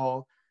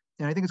call,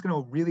 and I think it's going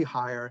to go really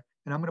higher.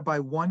 And I'm going to buy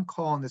one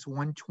call on this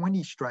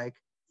 120 strike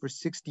for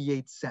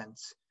 68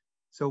 cents.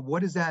 So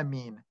what does that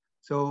mean?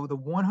 So the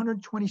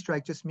 120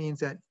 strike just means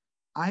that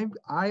I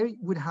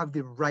would have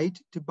the right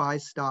to buy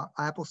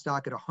Apple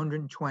stock at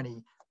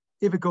 120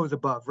 if it goes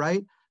above,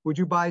 right? Would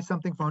you buy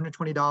something for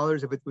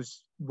 $120 if it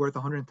was worth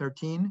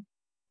 113?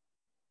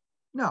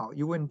 No,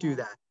 you wouldn't do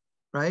that,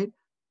 right?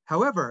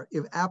 However,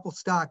 if Apple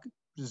stock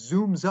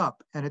zooms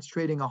up and it's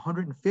trading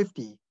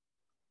 150,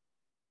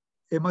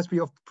 it must be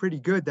pretty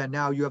good that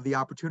now you have the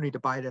opportunity to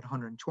buy it at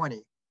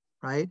 120,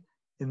 right?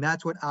 And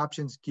that's what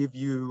options give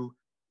you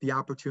the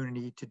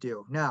opportunity to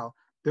do. Now,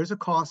 there's a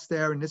cost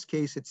there. In this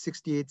case, it's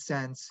 68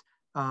 cents.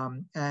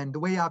 And the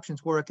way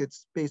options work,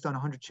 it's based on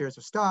 100 shares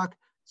of stock.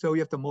 So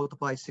you have to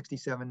multiply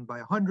 67 by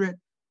 100,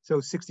 so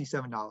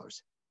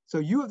 $67. So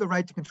you have the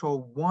right to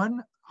control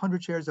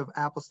 100 shares of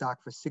Apple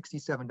stock for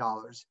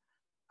 $67.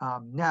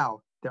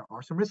 Now, there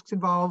are some risks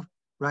involved,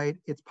 right?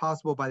 It's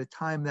possible by the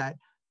time that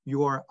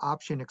your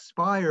option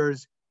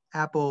expires,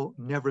 Apple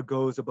never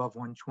goes above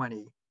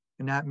 120.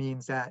 And that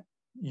means that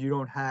you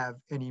don't have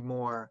any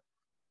more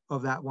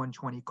of that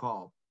 120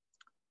 call.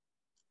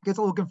 It gets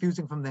a little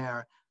confusing from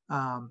there.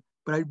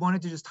 But I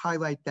wanted to just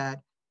highlight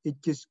that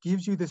it just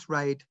gives you this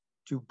right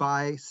to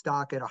buy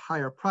stock at a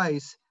higher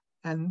price.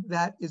 And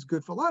that is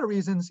good for a lot of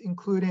reasons,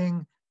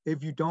 including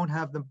if you don't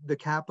have the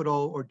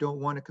capital or don't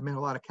want to commit a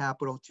lot of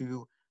capital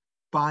to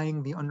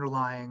buying the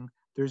underlying,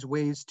 there's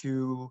ways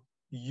to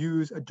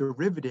use a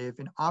derivative,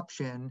 an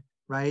option,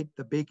 right?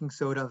 The baking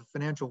soda of the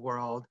financial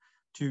world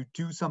to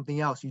do something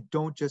else. You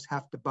don't just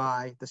have to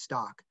buy the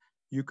stock.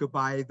 You could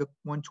buy the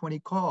 120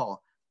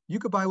 call. You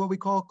could buy what we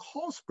call a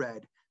call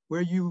spread,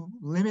 where you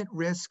limit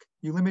risk,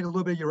 you limit a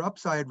little bit of your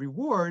upside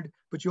reward,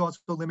 but you also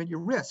limit your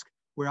risk,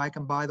 where I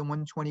can buy the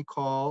 120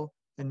 call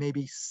and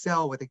maybe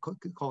sell what they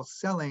call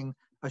selling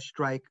a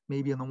strike,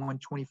 maybe on the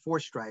 124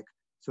 strike.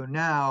 So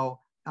now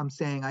I'm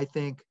saying I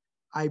think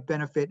I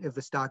benefit if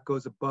the stock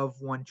goes above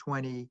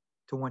 120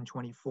 to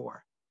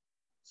 124.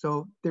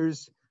 So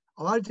there's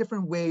a lot of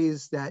different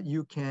ways that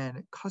you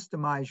can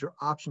customize your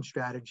option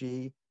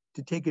strategy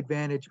to take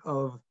advantage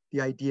of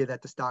the idea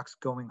that the stock's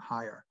going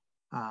higher,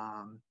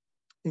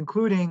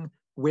 including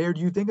where do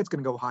you think it's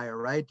going to go higher,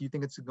 right? Do you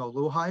think it's going to go a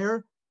little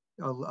higher,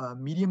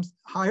 medium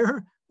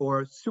higher,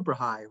 or super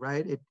high,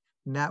 right?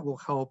 And that will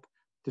help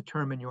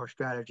determine your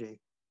strategy.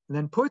 And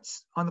then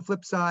puts, on the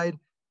flip side,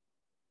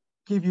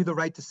 give you the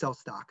right to sell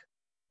stock,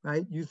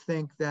 right? You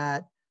think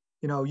that,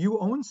 you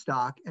own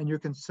stock and you're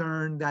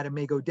concerned that it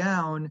may go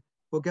down.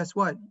 Well, guess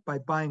what? By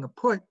buying a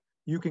put,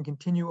 you can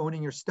continue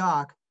owning your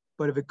stock,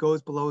 but if it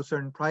goes below a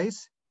certain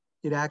price,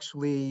 it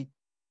actually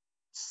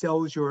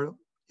sells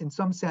in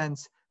some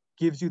sense,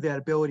 gives you that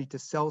ability to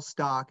sell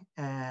stock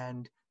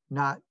and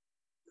not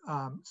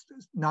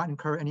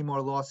incur any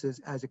more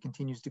losses as it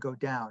continues to go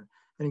down.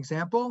 An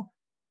example,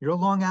 you're a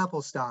long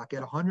Apple stock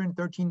at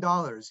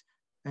 $113,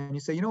 and you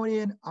say, you know what,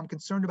 Ian, I'm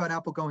concerned about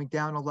Apple going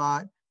down a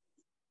lot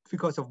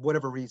because of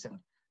whatever reason.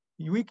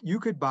 You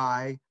could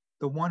buy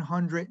the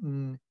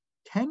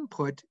 110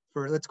 put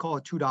for, let's call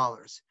it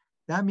 $2.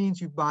 That means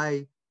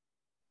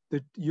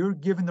you're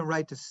given the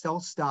right to sell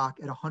stock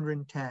at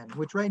 110,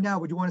 which right now,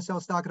 would you want to sell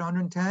stock at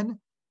 110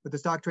 with the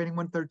stock trading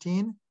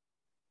 113?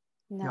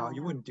 No,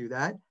 you wouldn't do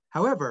that.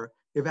 However,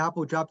 if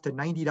Apple dropped to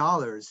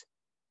 $90,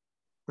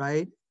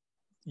 right,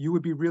 you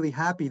would be really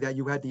happy that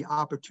you had the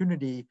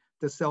opportunity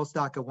to sell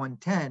stock at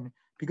 110,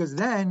 because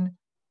then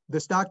the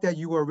stock that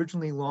you were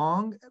originally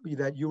long,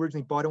 that you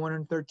originally bought at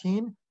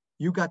 113,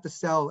 you got to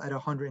sell at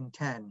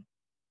 110.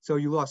 So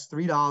you lost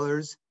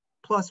 $3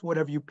 plus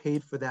whatever you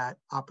paid for that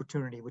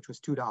opportunity, which was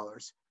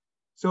 $2.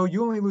 So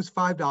you only lose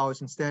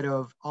 $5 instead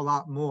of a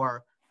lot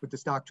more with the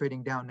stock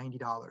trading down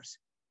 $90,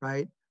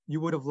 right? You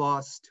would have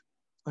lost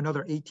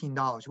another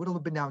 $18. You would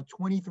have been down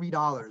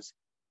 $23,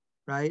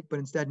 right? But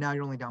instead now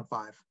you're only down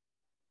 $5.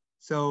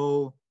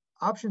 So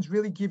options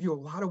really give you a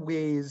lot of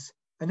ways,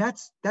 and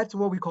that's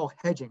what we call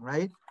hedging,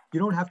 right? You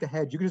don't have to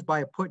hedge. You can just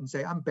buy a put and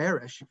say, I'm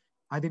bearish.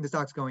 I think the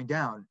stock's going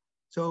down.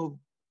 So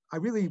I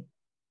really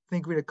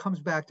think when it comes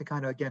back to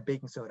kind of, again,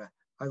 baking soda.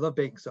 I love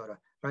baking soda,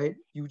 right?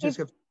 You just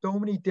have so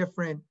many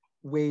different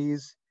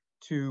ways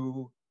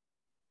to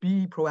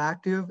be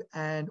proactive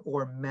and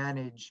or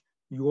manage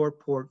your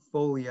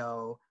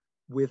portfolio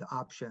with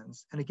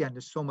options. And again,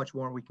 there's so much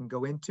more we can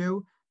go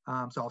into.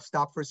 So I'll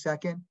stop for a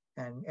second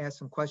and ask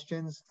some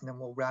questions, and then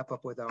we'll wrap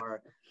up with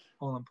our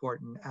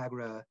all-important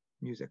Agra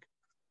music.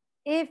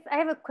 If I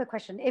have a quick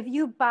question, if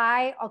you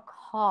buy a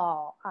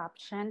call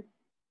option,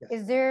 yes,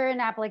 is there an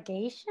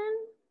obligation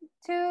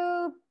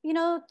to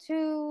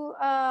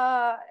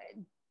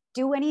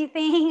do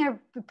anything or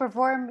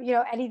perform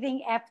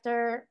anything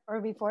after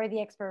or before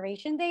the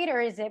expiration date, or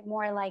is it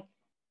more like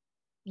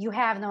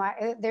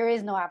there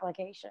is no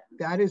application?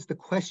 That is the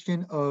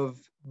question of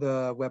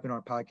the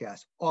webinar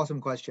podcast. Awesome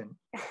question.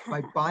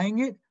 By buying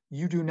it,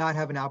 you do not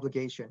have an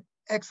obligation.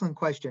 Excellent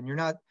question. You're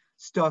not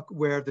stuck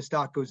where the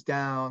stock goes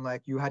down,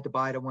 like you had to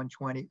buy it at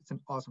 120. It's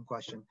an awesome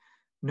question.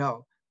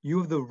 No, you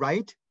have the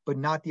right, but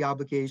not the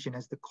obligation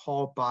as the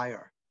call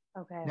buyer.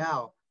 Okay.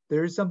 Now,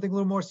 there is something a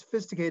little more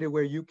sophisticated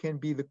where you can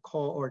be the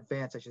call, or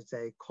advanced, I should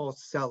say, call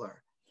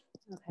seller.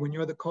 Okay. When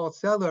you're the call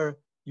seller,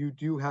 you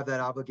do have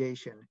that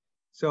obligation.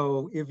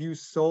 So if you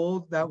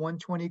sold that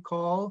 120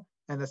 call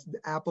and the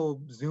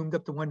Apple zoomed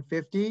up to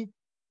 150,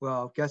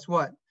 well, guess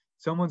what?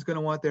 Someone's going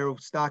to want their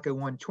stock at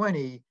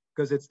 120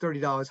 because it's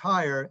 $30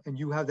 higher, and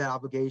you have that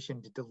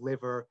obligation to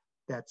deliver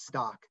that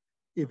stock.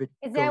 If it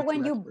Is goes that when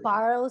to you expiration.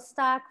 borrow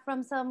stock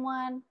from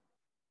someone?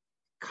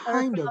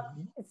 Kind of.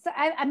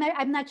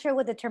 I'm not sure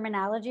what the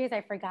terminology is.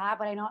 I forgot,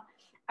 but I know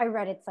I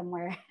read it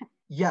somewhere.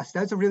 Yes,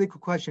 that's a really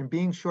good question.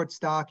 Being short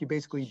stock, you're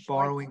basically Short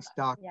borrowing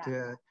stock, stock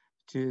yeah.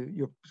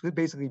 you're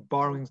basically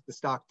borrowing the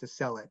stock to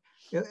sell it.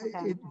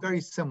 Okay.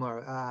 Very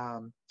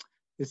similar.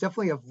 It's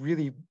definitely a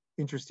really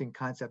interesting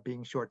concept,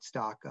 being short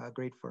stock.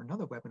 Great for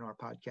another webinar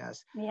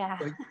podcast. Yeah.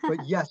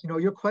 But yes,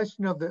 your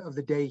question of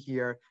the day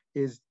here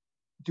is,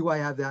 do I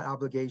have that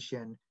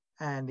obligation?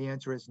 And the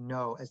answer is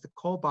no. As the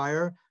call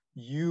buyer,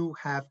 you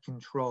have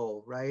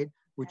control, right?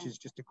 Which is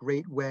just a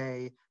great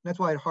way. And that's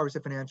why at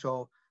Harvested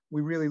Financial,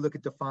 we really look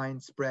at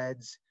defined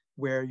spreads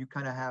where you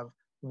kind of have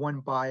one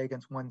buy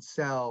against one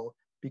sell,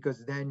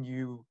 because then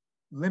you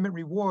limit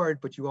reward,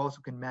 but you also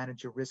can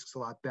manage your risks a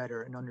lot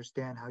better and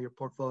understand how your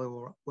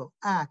portfolio will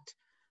act,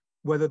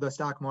 whether the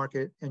stock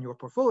market and your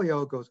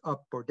portfolio goes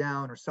up or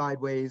down or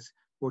sideways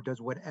or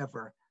does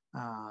whatever.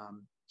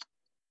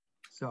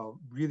 So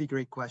really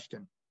great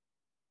question.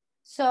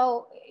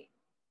 So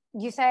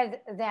you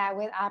said that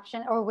with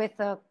option or with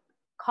the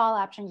call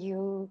option,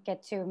 you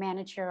get to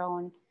manage your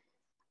own.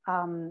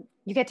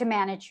 You get to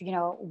manage,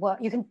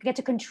 what you can get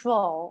to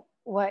control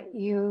what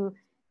you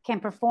can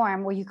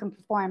perform, what you can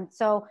perform.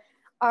 So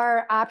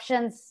are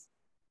options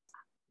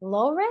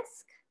low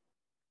risk?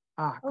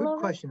 Good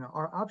question.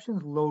 Are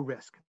options low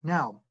risk?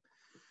 Now,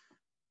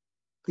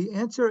 the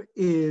answer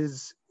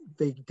is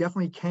they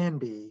definitely can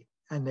be,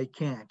 and they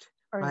can't.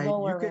 Or right?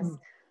 lower risk?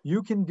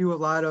 You can do a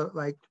lot of,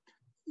 like,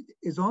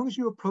 as long as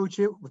you approach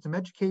it with some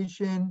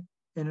education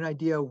and an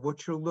idea of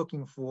what you're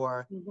looking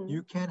for,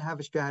 you can have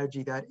a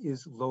strategy that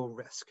is low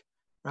risk,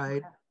 right?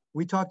 Okay.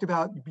 We talked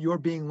about your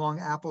being long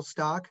Apple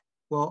stock.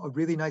 Well, a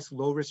really nice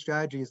low risk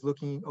strategy is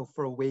looking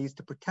for ways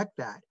to protect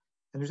that.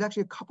 And there's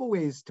actually a couple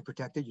ways to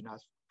protect it.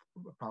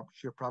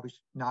 You're probably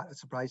not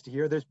surprised to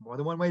hear there's more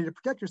than one way to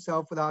protect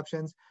yourself with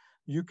options.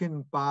 You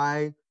can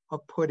buy a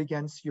put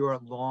against your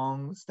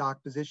long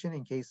stock position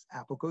in case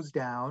Apple goes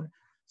down.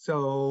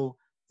 So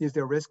is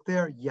there risk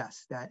there?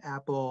 Yes, that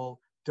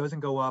Apple doesn't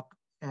go up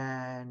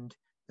and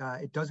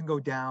it doesn't go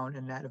down,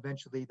 and that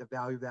eventually the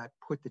value of that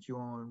put that you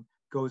own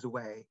goes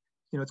away.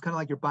 It's kind of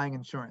like you're buying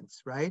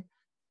insurance, right?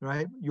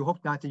 Right? You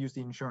hope not to use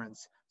the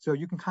insurance. So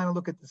you can kind of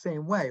look at it the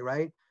same way,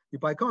 right? You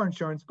buy car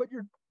insurance, but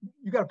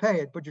you got to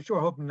pay it, but you're sure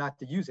hoping not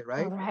to use it,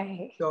 right?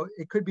 Right. So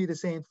it could be the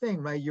same thing,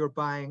 right? You're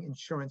buying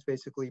insurance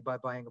basically by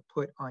buying a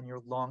put on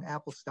your long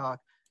Apple stock.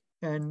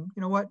 And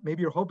you know what?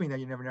 Maybe you're hoping that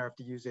you never have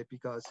to use it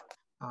because,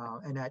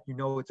 and that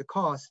it's a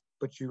cost,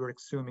 but you are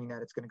assuming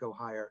that it's going to go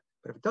higher.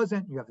 But if it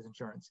doesn't, you have this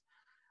insurance.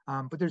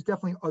 But there's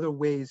definitely other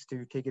ways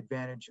to take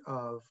advantage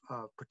of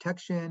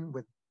protection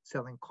with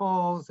selling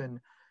calls. And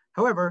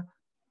however,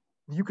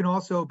 you can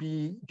also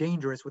be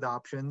dangerous with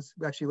options.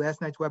 Actually,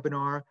 last night's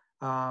webinar,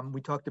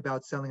 we talked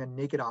about selling a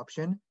naked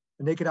option.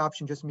 A naked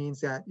option just means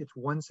that it's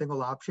one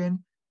single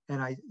option.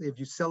 And if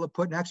you sell a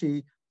put, and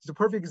actually, it's a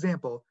perfect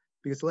example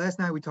because last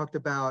night we talked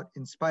about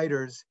in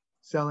Spiders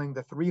selling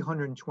the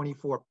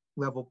 324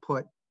 level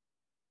put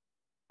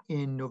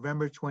in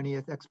November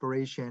 20th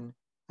expiration,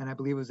 and I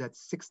believe it was at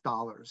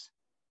 $6.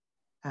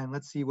 And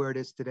let's see where it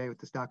is today with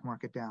the stock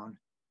market down.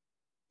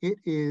 It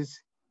is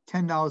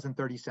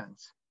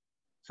 $10.30.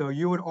 So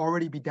you would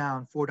already be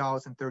down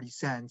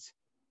 $4.30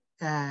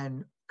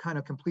 and kind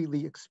of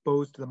completely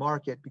exposed to the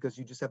market because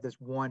you just have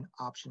this one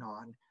option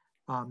on.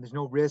 There's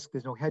no risk,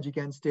 there's no hedge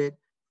against it.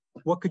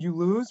 What could you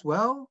lose?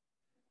 Well,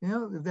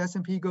 if the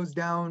S&P goes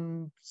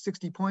down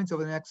 60 points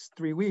over the next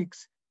 3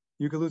 weeks,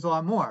 you could lose a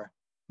lot more.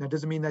 That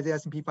doesn't mean that the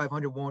S&P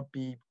 500 won't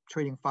be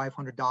trading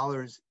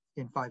 $500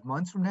 in 5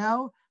 months from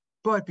now,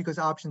 but because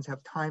options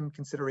have time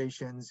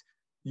considerations,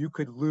 you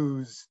could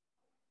lose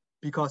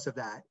because of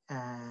that.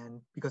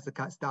 And because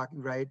the stock,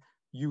 right,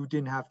 you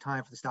didn't have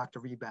time for the stock to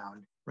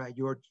rebound, right?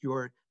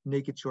 Your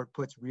naked short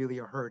puts really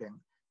are hurting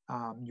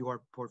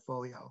your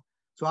portfolio.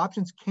 So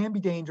options can be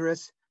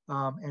dangerous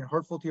and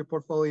hurtful to your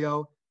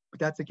portfolio, but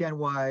that's again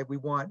why we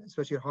want,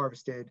 especially at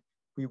Harvested,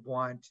 we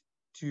want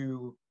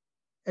to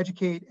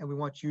educate and we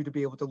want you to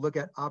be able to look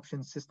at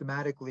options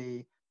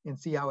systematically and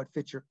see how it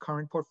fits your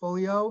current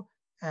portfolio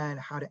and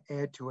how to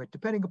add to it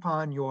depending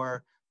upon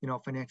your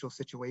financial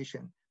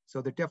situation.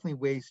 So there are definitely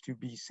ways to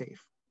be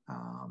safe.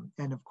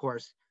 And of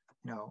course,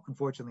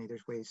 unfortunately,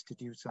 there's ways to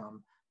do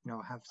some,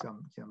 have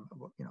some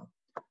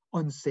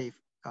unsafe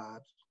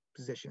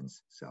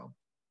positions. So.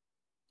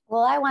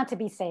 Well, I want to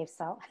be safe,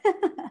 so.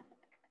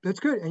 That's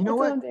good. And you know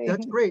what?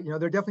 That's great. There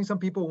are definitely some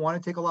people who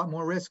want to take a lot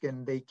more risk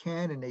and they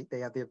can, and they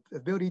have the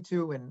ability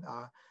to, and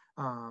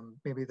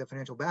maybe the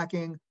financial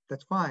backing,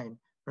 that's fine,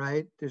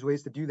 right? There's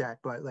ways to do that.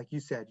 But like you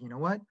said, you know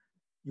what?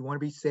 You want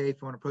to be safe.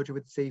 You want to approach it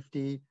with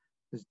safety.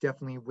 There's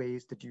definitely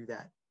ways to do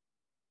that.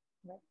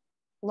 Right.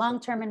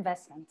 Long-term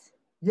investment.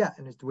 Yeah,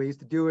 and there's ways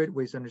to do it,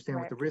 ways to understand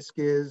what the risk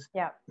is.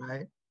 Yeah.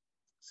 Right.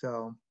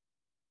 So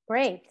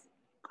Great.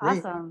 great.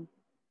 Awesome.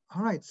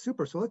 All right,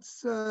 super. So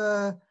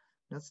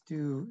let's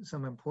do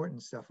some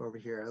important stuff over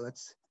here.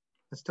 Let's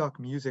talk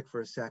music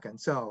for a second.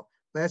 So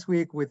last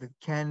week with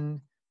Ken,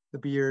 the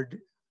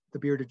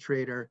bearded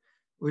trader,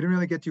 we didn't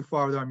really get too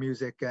far with our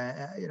music.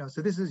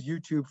 So this is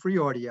YouTube free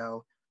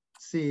audio.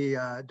 See,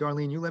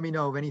 Darlene, you let me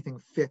know if anything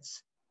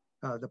fits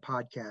the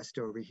podcast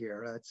over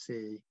here. Let's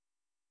see.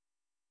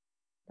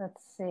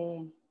 Let's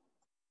see.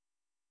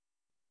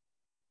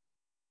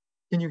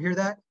 Can you hear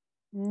that?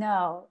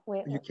 No,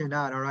 wait. You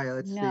cannot. All right,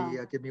 let's see.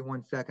 Give me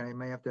 1 second. I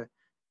may have to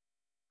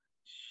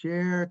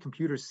share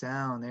computer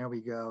sound. There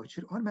we go. It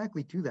should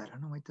automatically do that. I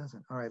don't know why it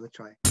doesn't. All right, let's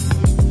try.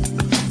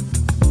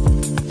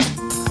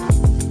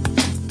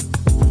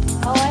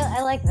 Oh,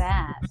 I like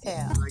that too.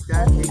 Like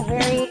that?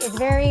 It's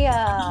very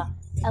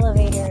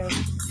elevator.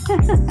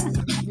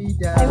 Me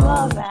down I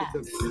love that. To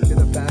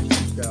the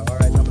fashion show. All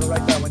right, I'm gonna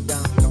write that one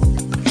down.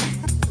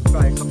 We'll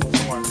try a couple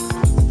more.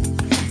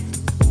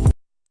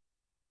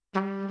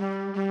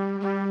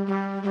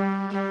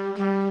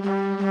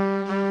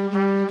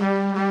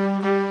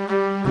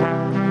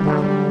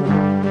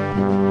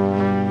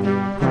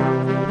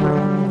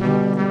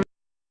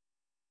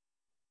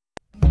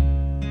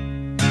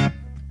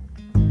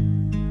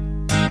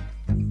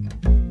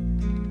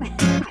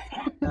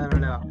 I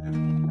don't know.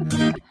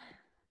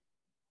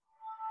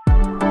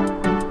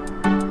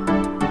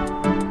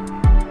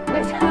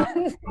 It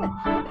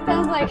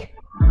sounds like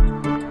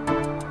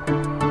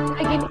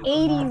an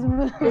 80s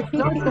movie. It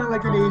does sound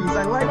like an 80s.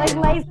 I like it.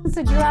 License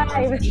to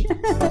Drive.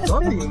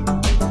 Lovely.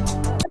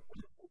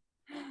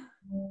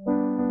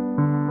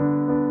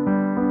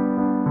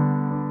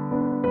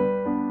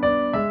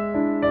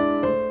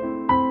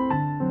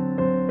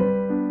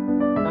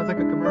 Sounds like a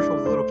commercial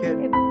with a little kid.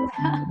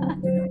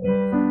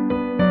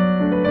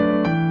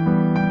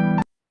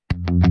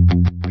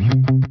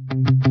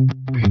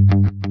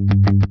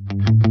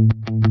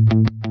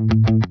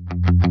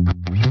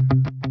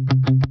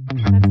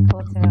 That's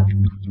cool too.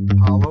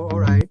 Apollo, all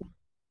right.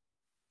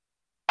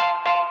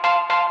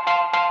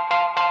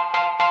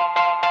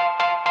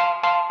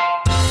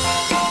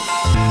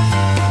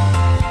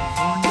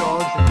 Corn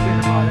dogs and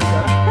Santa Monica.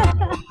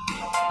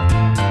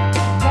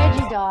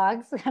 Veggie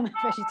dogs. I'm a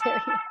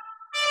vegetarian.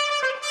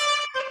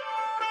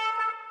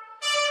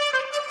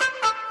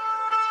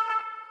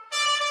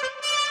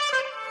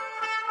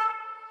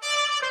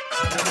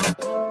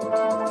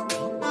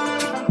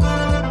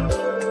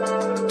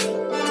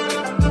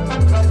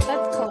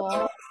 That's cool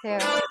too.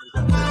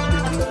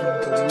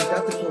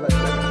 That's a cool, that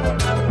second part.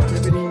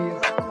 Activities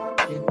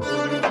in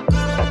Belize.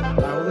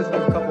 We'll listen to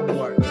a couple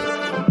more.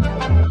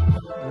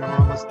 We're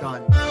almost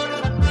done.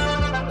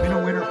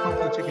 Winner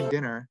pumpkin chicken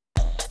dinner.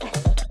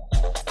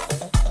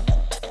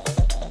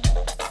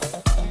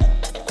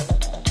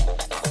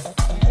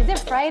 Is it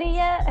Friday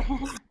yet?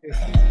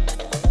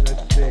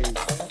 Let's see.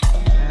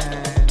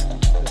 And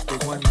let's see,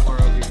 one more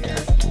over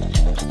here.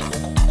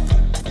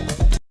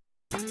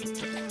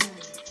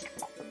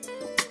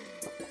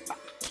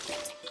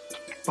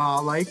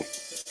 Like.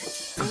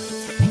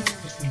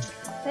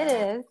 It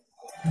is.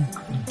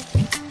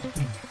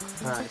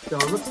 All right, so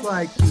it looks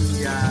like the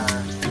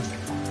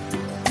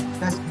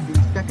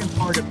second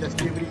part of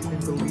festivities in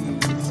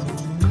Belize,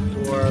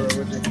 or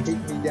was it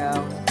Take Me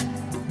Down?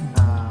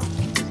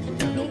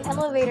 The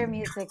elevator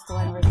music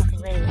one was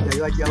great. Yeah,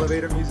 you like the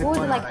elevator music What was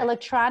one? it, like All right.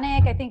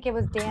 electronic? I think it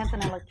was dance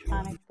and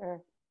electronic.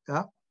 Or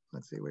Oh,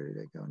 let's see, where did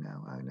it go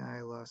now?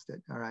 I lost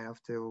it. All right, I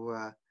have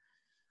to,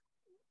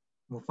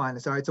 we'll find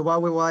this. All right, so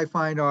while I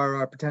find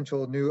our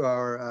potential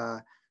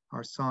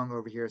our song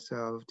over here,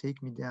 so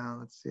Take Me Down,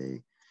 let's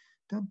see.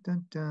 Dun,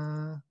 dun,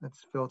 dun.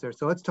 Let's filter.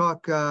 So let's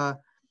talk,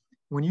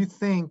 when you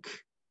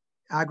think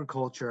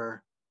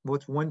agriculture,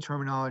 what's one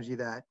terminology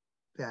that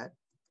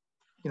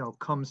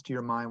comes to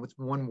your mind? What's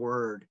one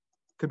word?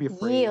 Could be a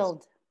phrase.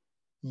 yield.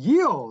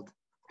 Yield.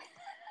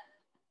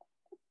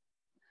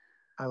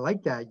 I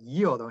like that.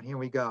 Yield. Oh, here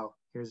we go.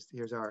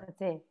 Here's our. Let's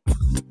see.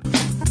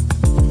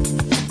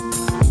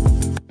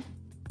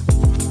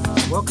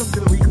 Welcome to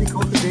the Weekly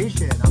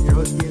Cultivation. I'm your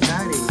host, Ian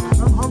Matty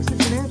from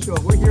Harvested Financial.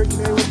 We're here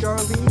today with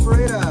Darlene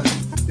Pereda,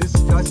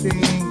 discussing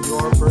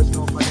your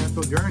personal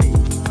financial journey.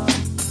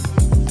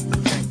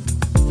 Okay.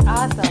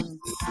 Awesome.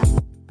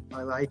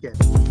 I like it.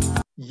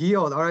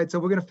 Yield. All right, so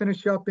we're going to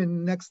finish up in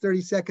the next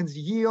 30 seconds.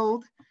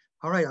 Yield.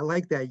 All right, I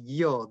like that.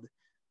 Yield.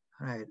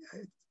 All right,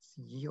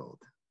 yield.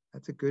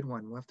 That's a good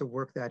one. We'll have to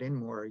work that in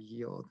more.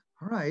 Yield.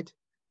 All right.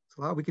 It's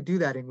a lot. We could do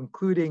that,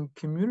 including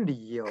community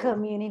yield.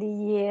 Community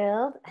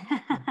yield.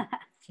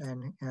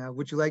 And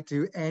would you like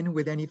to end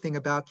with anything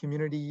about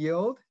community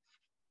yield?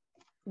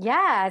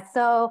 Yeah.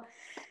 So,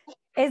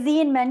 as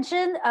Ian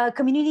mentioned,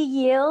 community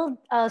yield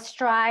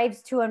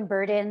strives to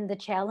unburden the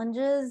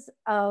challenges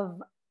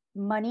of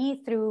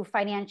money through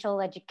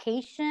financial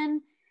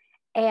education,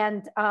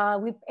 and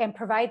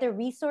provide the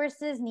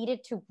resources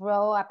needed to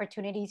grow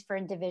opportunities for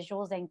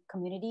individuals and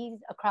communities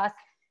across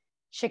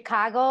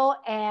Chicago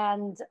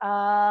and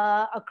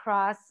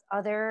across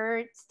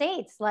other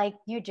states like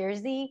New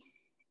Jersey,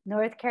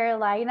 North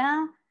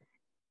Carolina,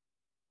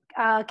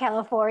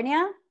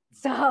 California.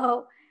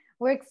 So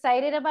we're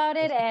excited about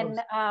it.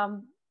 And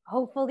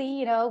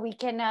hopefully, we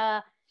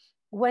can,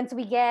 once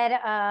we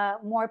get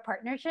more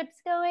partnerships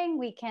going,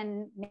 we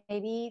can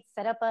maybe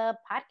set up a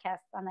podcast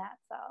on that.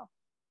 So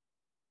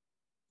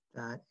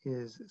that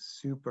is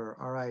super.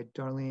 All right,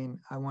 Darlene,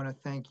 I want to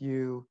thank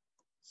you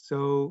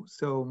so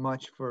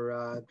much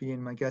for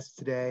being my guest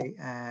today,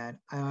 and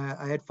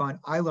I had fun.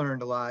 I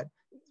learned a lot.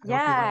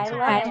 Yeah, I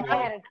love it. I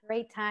had a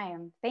great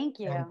time. Thank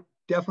you. And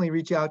definitely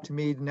reach out to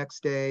me the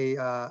next day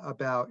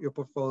about your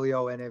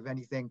portfolio and if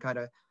anything kind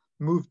of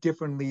moved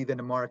differently than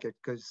the market,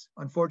 because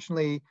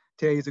unfortunately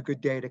today is a good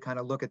day to kind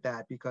of look at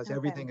that because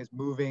everything is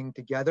moving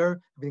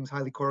together. Everything's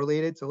highly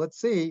correlated. So let's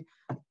see,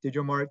 did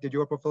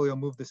your portfolio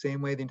move the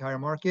same way the entire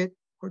market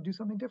or do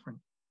something different?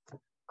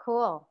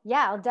 Cool.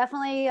 Yeah, I'll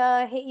definitely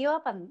hit you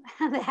up on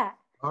that.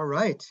 All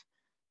right.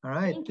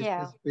 Thank this you.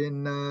 has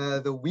been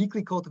the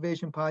Weekly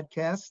Cultivation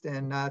Podcast,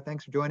 and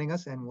thanks for joining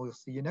us, and we'll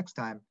see you next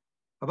time.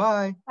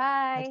 Bye-bye.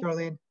 Bye. Thanks,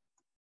 Darlene.